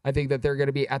defense. I think that they're going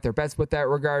to be at their best with that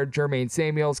regard. Jermaine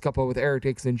Samuels, coupled with Eric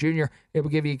Dixon Jr., it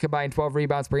will give you a combined 12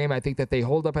 rebounds per game. I think that they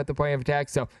hold up at the point of attack,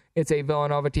 so it's a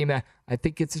Villanova team that I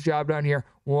think gets the job done here.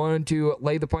 One to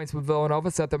lay the points with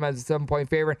Villanova, set them as a 7-point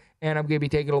favorite, and I'm going to be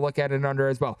taking a look at an under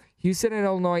as well. Houston and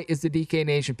Illinois is the DK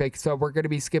Nation pick, so we're going to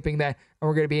be skipping that, and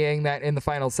we're going to be adding that in the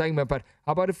final segment. But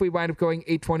how about if we wind up going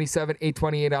 827,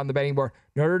 828 on the betting board?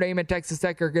 Notre Dame and Texas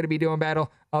Tech are going to be doing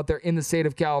battle out there in the state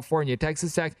of California.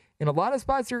 Texas Tech, in a lot of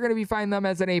spots, you're going to be finding them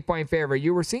as an 8-point favorite.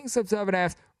 You were seeing some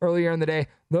 7.5s earlier in the day.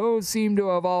 Those seem to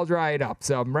have all dried up.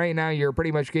 So right now, you're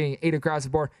pretty much getting 8 across the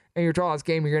board. And your tallest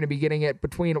game, you're going to be getting it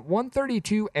between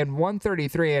 132 and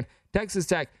 133. And Texas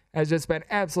Tech has just been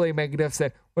absolutely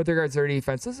magnificent with regards to their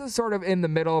defense. This is sort of in the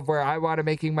middle of where I wanted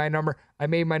making my number. I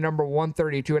made my number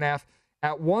 132.5.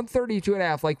 At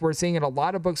 132.5, like we're seeing in a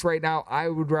lot of books right now, I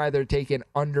would rather take an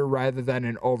under rather than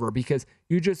an over because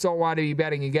you just don't want to be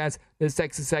betting against this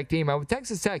Texas Tech team. And with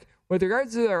Texas Tech, with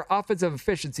regards to their offensive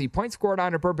efficiency, points scored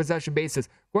on a per possession basis,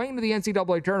 going to the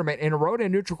NCAA tournament in a road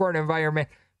and neutral court environment,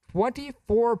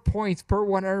 24 points per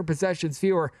 100 possessions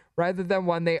fewer rather than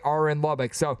when they are in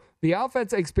Lubbock. So the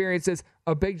offense experiences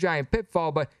a big giant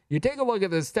pitfall, but you take a look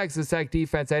at this Texas Tech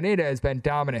defense and it has been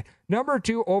dominant. Number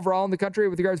 2 overall in the country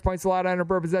with regards to points allowed on a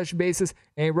per possession basis,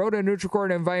 a road and neutral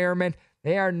court environment,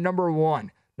 they are number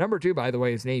 1. Number 2, by the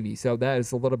way, is Navy, so that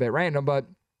is a little bit random, but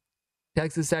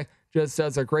Texas Tech just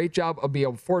does a great job of being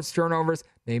able to force turnovers.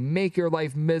 They make your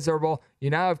life miserable. You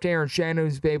now have Terrence Shannon,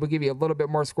 who's able to give you a little bit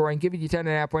more scoring, giving you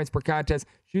 10.5 points per contest,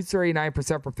 shoots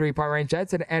 39% from three-point range.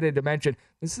 That's an added dimension.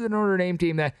 This is a Notre Dame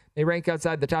team that they rank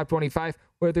outside the top 25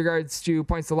 with regards to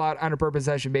points allowed on a per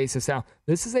possession basis. Now,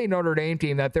 this is a Notre Dame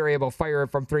team that they're able to fire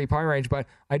from three-point range, but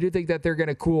I do think that they're going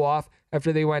to cool off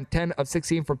after they went 10 of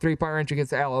 16 from three-point range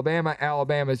against Alabama.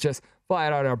 Alabama is just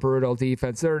flat out a brutal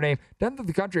defense. Notre Dame, 10th of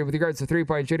the country with regards to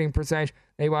three-point shooting percentage.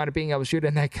 They wound up being able to shoot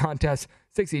in that contest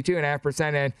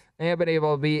 62.5%, and they have been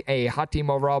able to be a hot team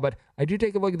overall. But I do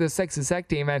take a look at this Texas Tech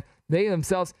team, and they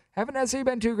themselves haven't necessarily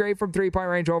been too great from three-point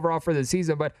range overall for the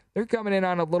season, but they're coming in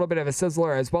on a little bit of a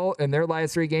sizzler as well. In their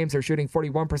last 3 games, they're shooting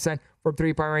 41% from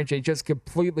three-point range. They just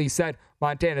completely set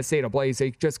Montana State ablaze.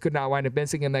 They just could not wind up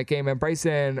missing in that game. And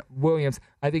Bryson Williams,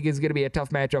 I think, is going to be a tough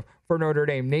matchup for Notre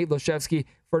Dame. Nate Laszewski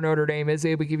for Notre Dame is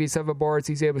able to give you 7 boards.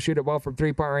 He's able to shoot it well from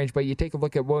three-point range, but you take a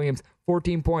look at Williams,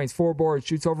 14 points, 4 boards,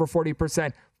 shoots over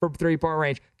 40% from three-point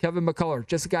range. Kevin McCullough,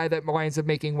 just a guy that winds up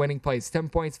making winning plays. 10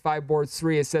 points, 5 boards,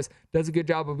 3 assists. Does a good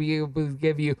job of being able to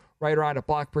give you right around a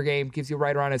block per game, gives you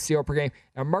right around a steal per game.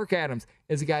 And Mark Adams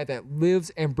is a guy that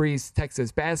lives and breathes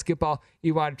Texas basketball.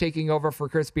 He wound up taking over for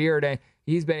Chris Beard.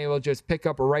 He's been able to just pick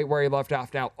up right where he left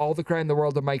off. Now, all the credit in the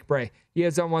world to Mike Bray. He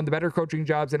has done one of the better coaching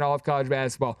jobs in all of college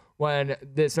basketball. When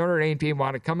this Notre Dame team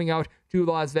wound up coming out to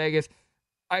Las Vegas,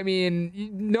 I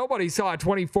mean, nobody saw a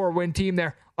 24-win team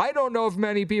there. I don't know if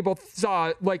many people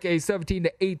saw like a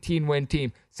 17-18 win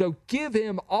team. So give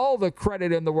him all the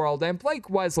credit in the world. And Blake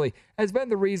Wesley has been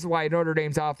the reason why Notre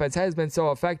Dame's offense has been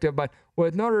so effective. But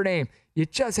with Notre Dame, you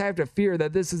just have to fear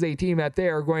that this is a team that they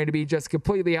are going to be just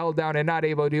completely held down and not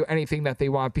able to do anything that they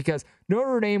want, because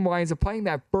Notre Dame winds up playing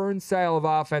that burn style of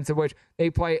offense in which they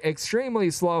play extremely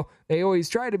slow. They always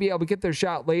try to be able to get their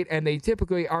shot late, and they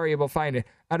typically are able to find it.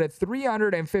 Out of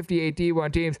 358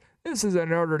 D1 teams, this is a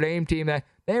Notre Dame team that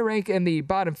they rank in the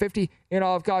bottom 50 in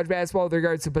all of college basketball with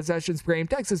regards to possessions per game.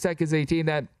 Texas Tech is a team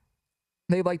that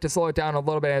they like to slow it down a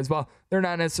little bit as well. They're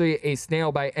not necessarily a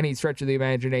snail by any stretch of the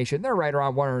imagination. They're right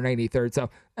around 193rd, so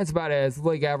that's about as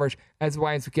league average as the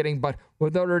winds up getting. But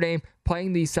with Notre Dame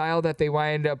playing the style that they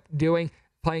wind up doing,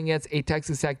 playing against a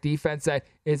Texas Tech defense that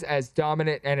is as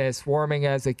dominant and as swarming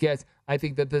as it gets, I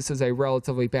think that this is a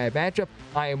relatively bad matchup.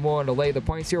 I am willing to lay the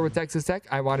points here with Texas Tech.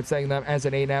 I wound up setting them as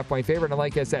an 8.5-point favorite. And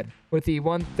like I said, with the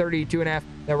 132.5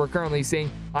 that we're currently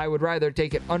seeing, I would rather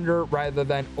take it under rather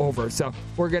than over. So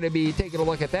we're going to be taking a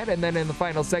look at that. And then in the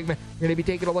final segment, we're going to be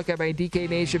taking a look at my DK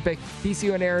Nation pick,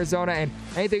 TCU and Arizona, and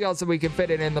anything else that we can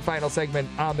fit in the final segment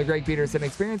on the Greg Peterson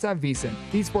Experience on VSiN,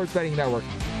 the Sports Betting Network.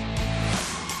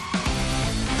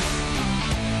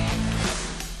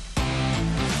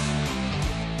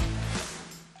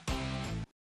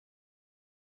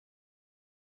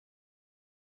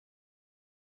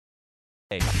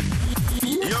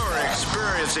 You're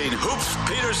experiencing Hoops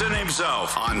Peterson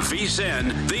himself on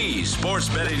VSiN, the Sports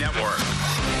Betting Network.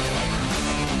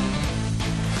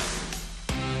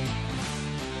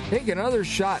 Take another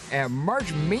shot at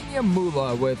March Mania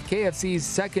Moolah with KFC's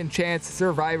Second Chance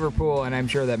Survivor Pool, and I'm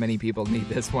sure that many people need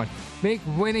this one. Make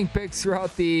winning picks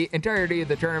throughout the entirety of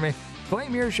the tournament.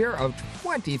 Claim your share of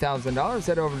 $20,000.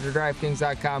 Head over to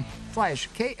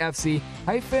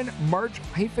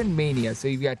DraftKings.com/KFC-March-Mania. So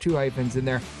you've got 2 hyphens in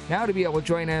there. Now to be able to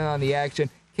join in on the action,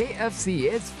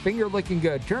 KFC, it's finger looking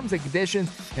good. Terms and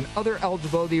conditions and other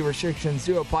eligibility restrictions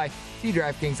do apply. See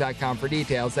DraftKings.com for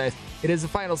details. As it is the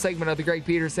final segment of the Greg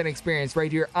Peterson Experience right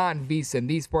here on VSiN,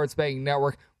 the Sports Betting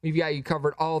Network. We've got you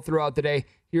covered all throughout the day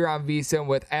here on VSiN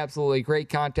with absolutely great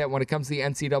content when it comes to the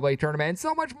NCAA tournament and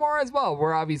so much more as well.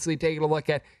 We're obviously taking a look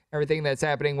at everything that's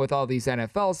happening with all these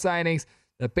NFL signings.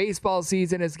 The baseball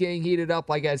season is getting heated up.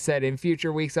 Like I said, in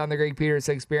future weeks on the Greg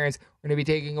Peterson Experience, we're going to be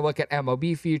taking a look at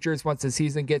MLB futures once the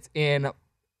season gets in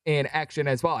action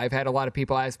as well. I've had a lot of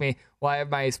people ask me, well, I have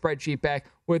my spreadsheet back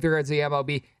with regards to the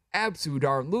MLB.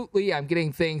 Absolutely. I'm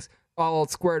getting things all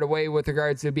squared away with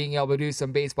regards to being able to do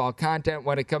some baseball content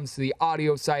when it comes to the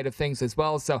audio side of things as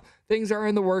well. So things are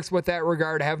in the works with that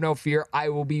regard. Have no fear. I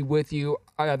will be with you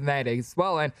on that as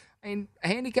well. And I mean,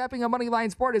 handicapping a money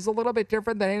line sport is a little bit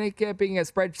different than handicapping a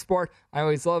spread sport. I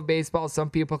always love baseball.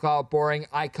 Some people call it boring.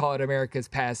 I call it America's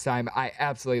pastime. I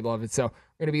absolutely love it. So we're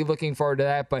going to be looking forward to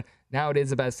that. But now it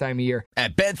is the best time of year.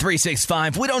 At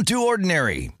Bet365, we don't do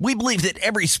ordinary. We believe that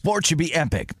every sport should be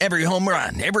epic. Every home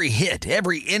run, every hit,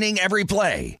 every inning, every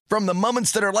play. From the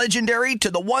moments that are legendary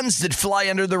to the ones that fly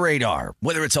under the radar.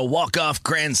 Whether it's a walk-off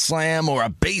grand slam or a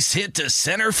base hit to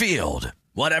center field.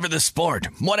 Whatever the sport,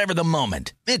 whatever the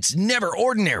moment, it's never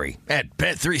ordinary at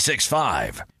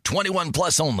Bet365. 21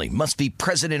 plus only. Must be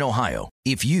present in Ohio.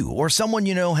 If you or someone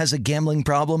you know has a gambling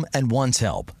problem and wants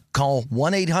help, call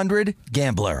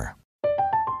 1-800-GAMBLER.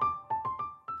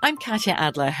 I'm Katya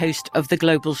Adler, host of The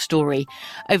Global Story.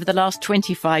 Over the last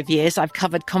 25 years, I've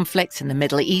covered conflicts in the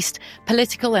Middle East,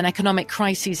 political and economic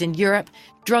crises in Europe,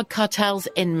 drug cartels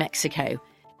in Mexico.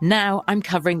 Now I'm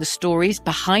covering the stories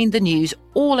behind the news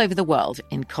all over the world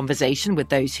in conversation with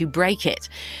those who break it.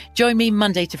 Join me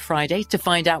Monday to Friday to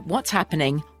find out what's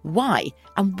happening, why,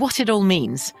 and what it all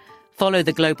means. Follow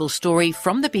The Global Story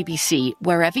from the BBC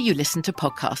wherever you listen to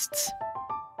podcasts.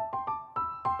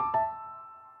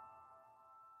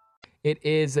 It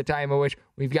is the time in which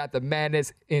we've got the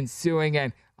madness ensuing,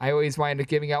 and I always wind up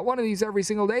giving out one of these every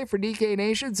single day for DK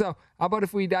Nation. So how about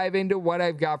if we dive into what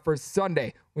I've got for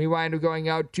Sunday? We wind up going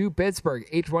out to Pittsburgh,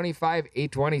 825,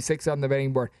 826 on the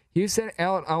betting board. Houston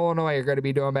and Illinois are going to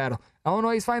be doing battle.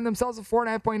 Illinois find themselves a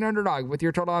 4.5-point underdog with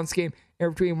your total on this game in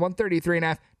between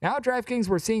 133.5. Now DraftKings,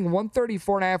 we're seeing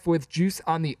 134.5 with juice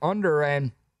on the under,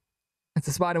 and it's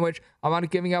a spot in which I want to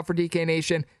giving out for DK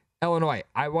Nation. Illinois,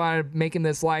 I want making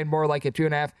this line more like a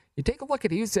 2.5. You take a look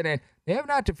at Houston, and they have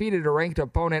not defeated a ranked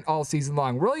opponent all season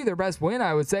long. Really, their best win,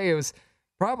 I would say, it was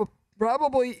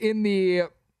probably in the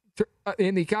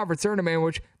conference tournament, in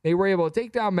which they were able to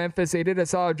take down Memphis. They did a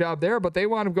solid job there, but they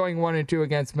wound up going 1-2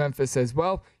 against Memphis as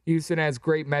well. Houston has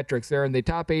great metrics. They're in the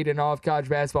top 8 in all of college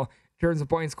basketball in terms of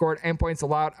points scored and points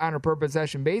allowed on a per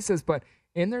possession basis, but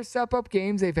in their step-up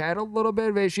games, they've had a little bit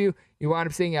of issue. You wind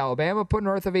up seeing Alabama put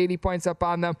north of 80 points up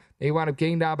on them. They wound up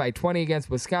getting down by 20 against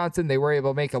Wisconsin. They were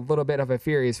able to make a little bit of a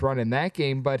furious run in that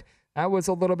game, but that was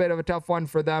a little bit of a tough one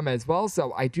for them as well.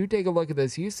 So I do take a look at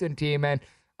this Houston team, and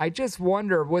I just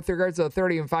wonder, with regards to the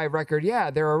 30-5 record,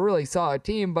 yeah, they're a really solid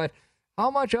team, but how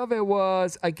much of it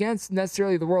was against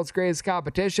necessarily the world's greatest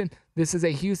competition? This is a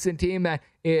Houston team that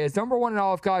is number 1 in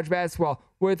all of college basketball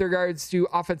with regards to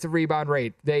offensive rebound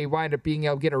rate. They wind up being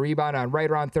able to get a rebound on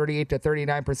right around 38 to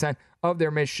 39% of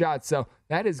their missed shots. So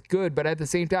that is good, but at the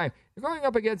same time, you're going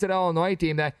up against an Illinois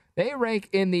team that they rank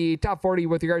in the top 40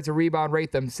 with regards to rebound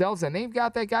rate themselves, and they've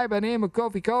got that guy by the name of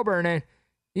Kofi Cockburn, and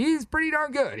he's pretty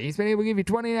darn good. He's been able to give you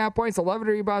 20.5 points, 11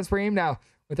 rebounds per game. Now,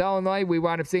 with Illinois, we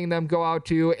wound up seeing them go out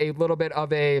to a little bit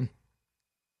of a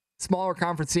smaller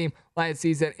conference team last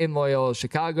season in Loyola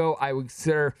Chicago. I would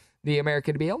consider the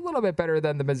American to be a little bit better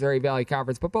than the Missouri Valley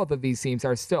Conference, but both of these teams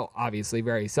are still obviously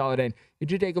very solid. And if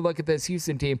you take a look at this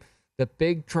Houston team, the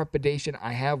big trepidation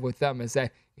I have with them is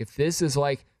that if this is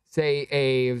like, say,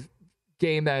 a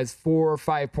game that is 4 or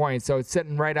 5 points, so it's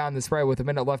sitting right on the spread with a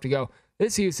minute left to go,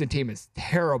 this Houston team is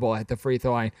terrible at the free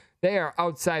throw line. They are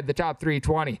outside the top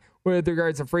 320 with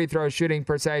regards to free throw shooting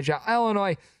percentage.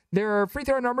 Illinois, their free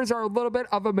throw numbers are a little bit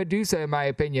of a Medusa, in my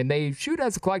opinion. They shoot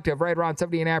as a collective right around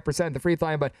 70.5% at the free throw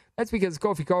line, but that's because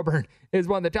Kofi Cockburn is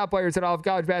one of the top players in all of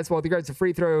college basketball with regards to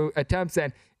free throw attempts.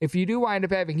 And if you do wind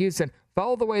up having Houston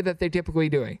follow the way that they're typically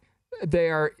doing, they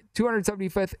are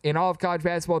 275th in all of college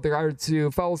basketball with regards to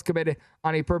fouls committed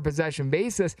on a per possession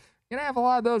basis. You're going to have a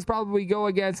lot of those probably go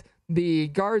against the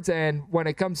guards, and when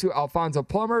it comes to Alfonso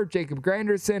Plummer, Jacob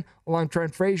Granderson, along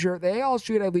Trent Frazier, they all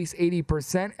shoot at least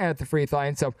 80% at the free throw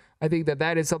line. So I think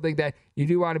that is something that you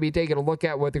do want to be taking a look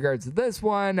at with regards to this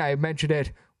one. I mentioned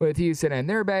it with Houston and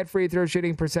their bad free throw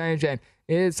shooting percentage, and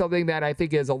it is something that I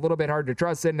think is a little bit hard to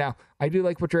trust in. Now, I do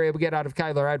like what you're able to get out of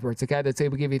Kyler Edwards, a guy that's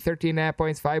able to give you 13.5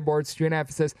 points, 5 boards, 2.5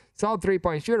 assists, solid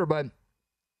 3-point shooter, but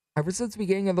ever since the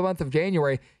beginning of the month of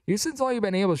January, Houston's only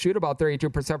been able to shoot about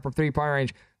 32% from three-point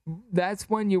range. That's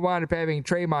when you wind up having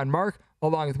Trayvon Mark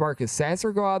along with Marcus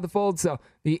Sasser go out of the fold. So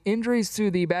the injuries to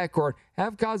the backcourt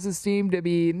have caused this team to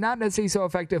be not necessarily so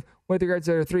effective with regards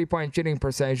to their three-point shooting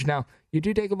percentage. Now, you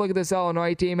do take a look at this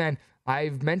Illinois team, and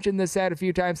I've mentioned this stat a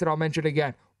few times, and I'll mention it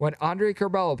again. When Andre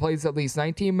Curbelo plays at least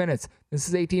 19 minutes, this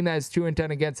is a team that is 2-10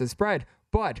 against the spread.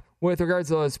 But with regards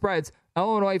to those spreads,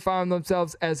 Illinois found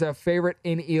themselves as a favorite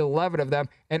in 11 of them,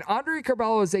 and Andre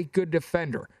Curbelo is a good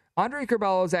defender. Andre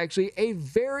Curbelo is actually a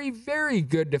very, very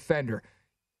good defender.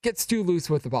 Gets too loose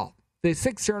with the ball. The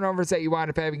 6 turnovers that you wind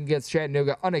up having against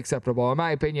Chattanooga, unacceptable. In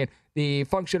my opinion, the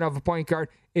function of a point guard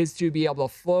is to be able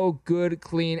to flow good,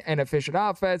 clean, and efficient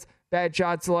offense. Bad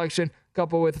shot selection,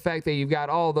 coupled with the fact that you've got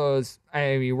all those,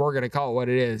 I mean, we're going to call it what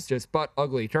it is, just butt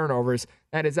ugly turnovers.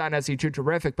 That is not necessarily too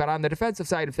terrific, but on the defensive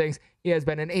side of things, he has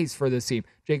been an ace for this team.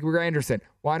 Jacob Granderson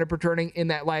wound up returning in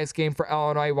that last game for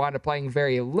Illinois, wound up playing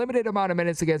very limited amount of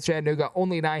minutes against Chattanooga,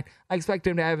 only 9. I expect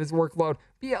him to have his workload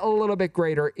be a little bit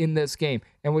greater in this game.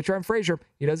 And with Trent Frazier,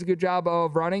 he does a good job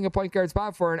of running a point guard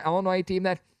spot for an Illinois team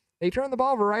that they turn the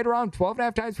ball over right around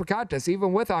 12.5 times per contest,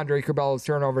 even with Andre Curbelo's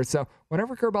turnovers. So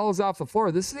whenever Curbelo's off the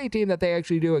floor, this is a team that they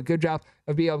actually do a good job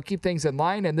of being able to keep things in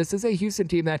line. And this is a Houston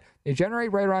team that they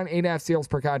generate right around 8.5 steals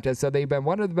per contest. So they've been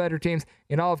one of the better teams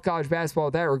in all of college basketball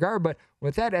in that regard. But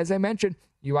with that, as I mentioned,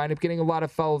 you wind up getting a lot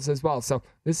of fouls as well. So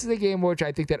this is a game which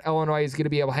I think that Illinois is going to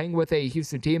be able to hang with a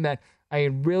Houston team that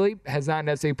really has not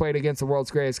necessarily played against the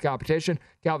world's greatest competition.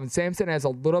 Calvin Sampson has a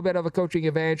little bit of a coaching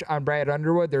advantage on Brad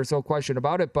Underwood. There's no question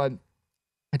about it, but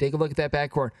I take a look at that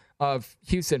backcourt of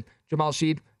Houston. Jamal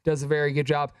Sheed does a very good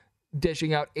job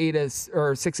dishing out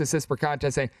 6 assists per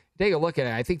contest. And take a look at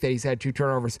it. I think that he's had 2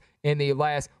 turnovers in the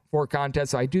last 4 contests.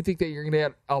 So I do think that you're going to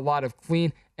get a lot of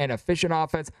clean and efficient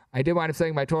offense. I did wind up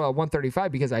setting my total at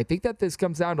 135 because I think that this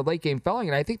comes down to late game fouling,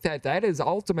 and I think that that is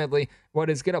ultimately what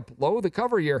is going to blow the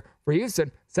cover here for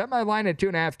Houston. Set my line at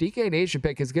 2.5. DK Nation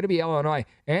pick is going to be Illinois,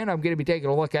 and I'm going to be taking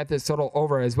a look at this total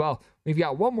over as well. We've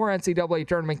got one more NCAA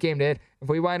tournament game to hit. If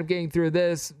we wind up getting through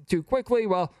this too quickly,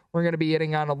 well, we're going to be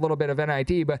hitting on a little bit of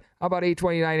NIT, but how about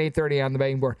 8:29, 8:30 on the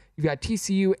betting board? You've got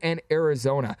TCU and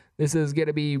Arizona. This is going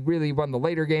to be really one of the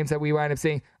later games that we wind up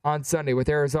seeing on Sunday with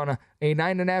Arizona, a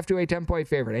 9.5 to a 10-point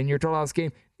favorite. And your total on this game,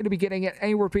 going to be getting it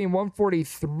anywhere between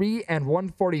 143 and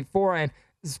 144, and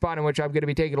the spot in which I'm going to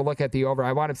be taking a look at the over.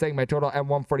 I wound up setting my total at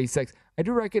 146. I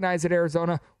do recognize that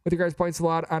Arizona, with regards to points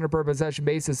allowed on a per possession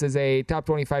basis, is a top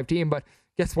 25 team, but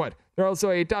guess what? They're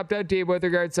also a top 10 team with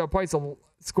regards to points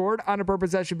scored on a per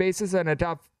possession basis and a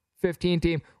top 15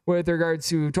 team with regards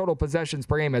to total possessions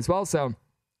per game as well. So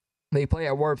they play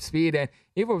at warp speed, and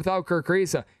even without Kirk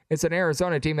Kriisa, it's an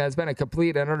Arizona team that has been a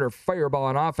complete and utter fireball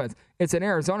on offense. It's an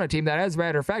Arizona team that, as a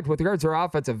matter of fact, with regards to their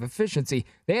offensive efficiency,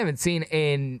 they haven't seen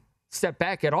a step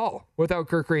back at all without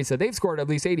Kirk Kriisa. They've scored at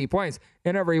least 80 points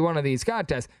in every one of these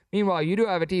contests. Meanwhile, you do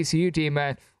have a TCU team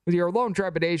that, with your lone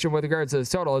trepidation with regards to this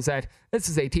total, is that this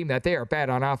is a team that they are bad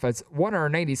on offense,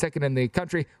 192nd in the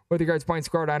country with regards to points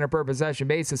scored on a per possession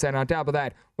basis, and on top of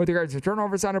that, with regards to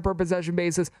turnovers on a per possession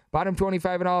basis, bottom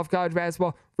 25 in all of college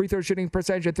basketball, free throw shooting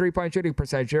percentage and three-point shooting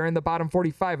percentage. You're in the bottom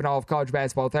 45 in all of college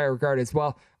basketball in that regard as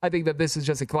well. I think that this is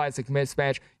just a classic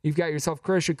mismatch. You've got yourself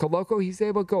Christian Koloko. He's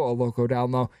able to go a loco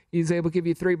down low. He's able to give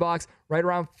you 3 blocks, right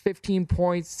around 15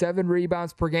 points, 7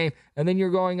 rebounds per game, and then you're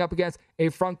going up against a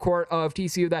front court of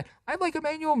TCU that I like.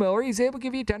 Emmanuel Miller. He's able to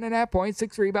give you 10.5 points,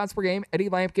 6 rebounds per game. Eddie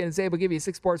Lampkin is able to give you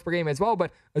 6 boards per game as well,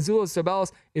 but Azuolas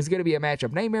Tubelis is going to be a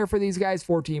matchup nightmare for these guys.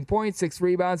 14 points, 6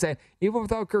 rebounds, and even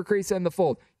without Kirk Kriisa in the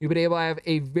fold, you've been able to have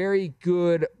a very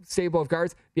good stable of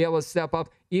guards be able to step up.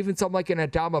 Even someone like an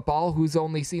Adama Ball, who's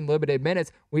only seen limited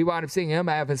minutes, we wound up seeing him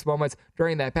have his moments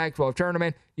during that Pac-12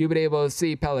 tournament. You've been able to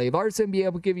see Pele Larson be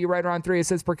able to give you right around 3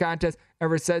 assists per contest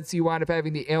ever since you wound up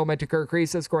having the ailment to Kirk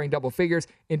Kriisa, scoring double figures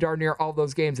in darn near all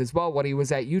those games as well. When he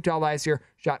was at Utah last year,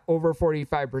 shot over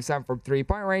 45% from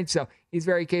three-point range, so he's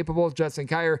very capable. Justin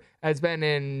Kier has been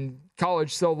in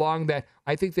college so long that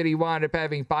I think that he wound up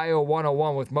having Bio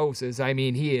 101 with Moses. I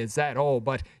mean, he is that old,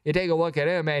 but you take a look at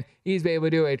him, and he's been able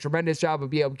to do a tremendous job of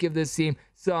being able to give this team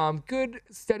some good,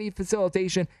 steady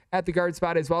facilitation at the guard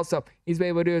spot as well. So he's been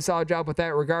able to do a solid job with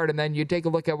that regard. And then you take a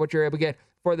look at what you're able to get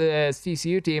for the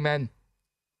TCU team, and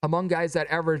among guys that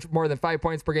average more than 5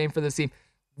 points per game for this team,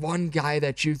 one guy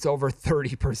that shoots over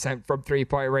 30% from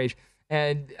three-point range.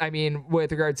 And, I mean,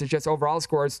 with regards to just overall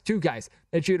scores, 2 guys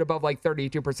that shoot above like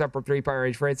 32% from three-point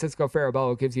range. Francisco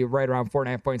Farabello gives you right around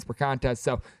 4.5 points per contest.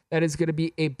 So that is going to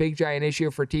be a big, giant issue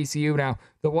for TCU. Now,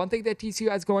 the one thing that TCU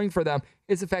has going for them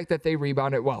is the fact that they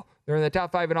rebound it well. They're in the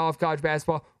top 5 in all of college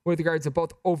basketball with regards to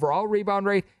both overall rebound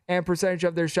rate and percentage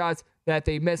of their shots that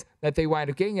they miss, that they wind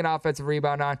up getting an offensive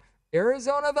rebound on.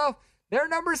 Arizona, though, they're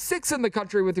number 6 in the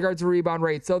country with regards to rebound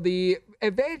rate. So the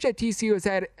advantage that TCU has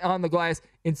had on the glass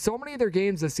in so many of their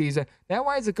games this season, that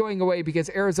winds up going away because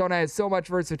Arizona has so much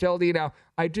versatility. Now,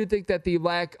 I do think that the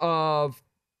lack of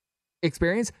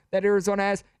experience that Arizona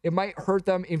has, it might hurt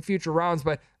them in future rounds.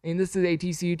 But, I mean, this is a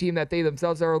TCU team that they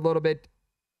themselves are a little bit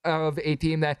of a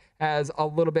team that has a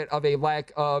little bit of a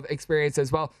lack of experience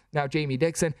as well. Now, Jamie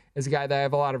Dixon is a guy that I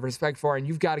have a lot of respect for, and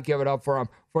you've got to give it up for him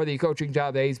for the coaching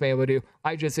job that he's been able to do.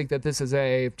 I just think that this is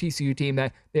a TCU team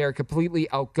that they are completely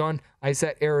outgunned. I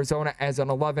set Arizona as an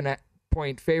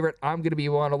 11-point favorite. I'm going to be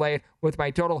willing to lay it with my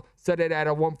total, set it at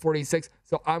a 146,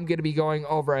 so I'm going to be going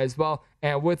over as well.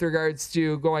 And with regards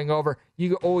to going over,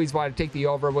 you always want to take the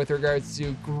over with regards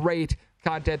to great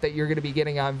content that you're going to be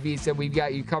getting on VSiN. We've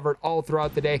got you covered all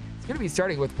throughout the day. It's going to be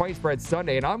starting with Point Spread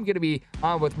Sunday, and I'm going to be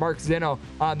on with Mark Zinno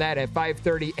on that at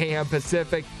 5:30 a.m.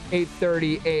 Pacific,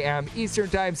 8:30 a.m. Eastern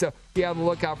Time. So be on the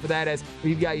lookout for that, as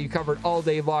we've got you covered all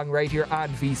day long right here on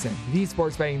VSiN, the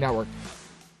Sports Betting Network.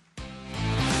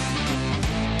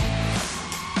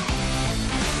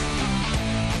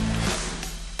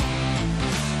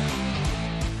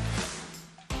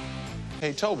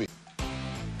 Hey, Toby.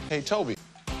 Hey, Toby.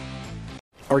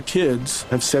 Our kids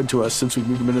have said to us since we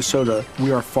moved to Minnesota,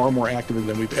 we are far more active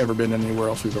than we've ever been anywhere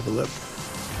else we've ever lived.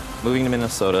 Moving to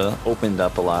Minnesota opened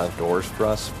up a lot of doors for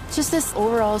us. Just this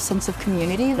overall sense of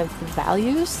community, the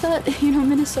values that,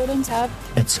 Minnesotans have.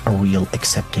 It's a real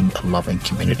accepting, loving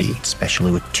community,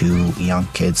 especially with 2 young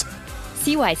kids.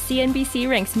 See why CNBC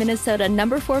ranks Minnesota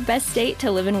number 4 best state to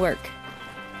live and work.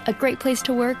 A great place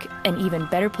to work, an even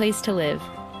better place to live.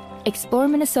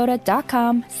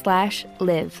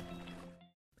 ExploreMinnesota.com/live.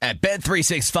 At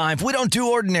Bet365, we don't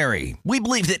do ordinary. We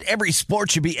believe that every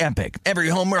sport should be epic. Every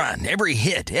home run, every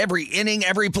hit, every inning,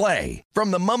 every play. From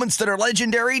the moments that are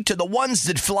legendary to the ones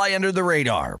that fly under the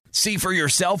radar. See for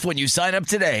yourself when you sign up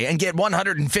today and get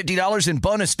 $150 in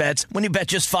bonus bets when you bet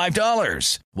just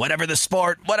 $5. Whatever the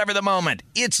sport, whatever the moment,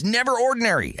 it's never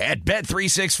ordinary at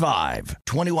Bet365.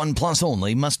 21 plus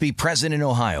only. Must be present in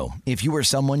Ohio. If you or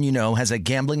someone you know has a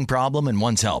gambling problem and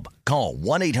wants help, call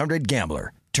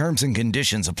 1-800-GAMBLER. Terms and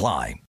conditions apply.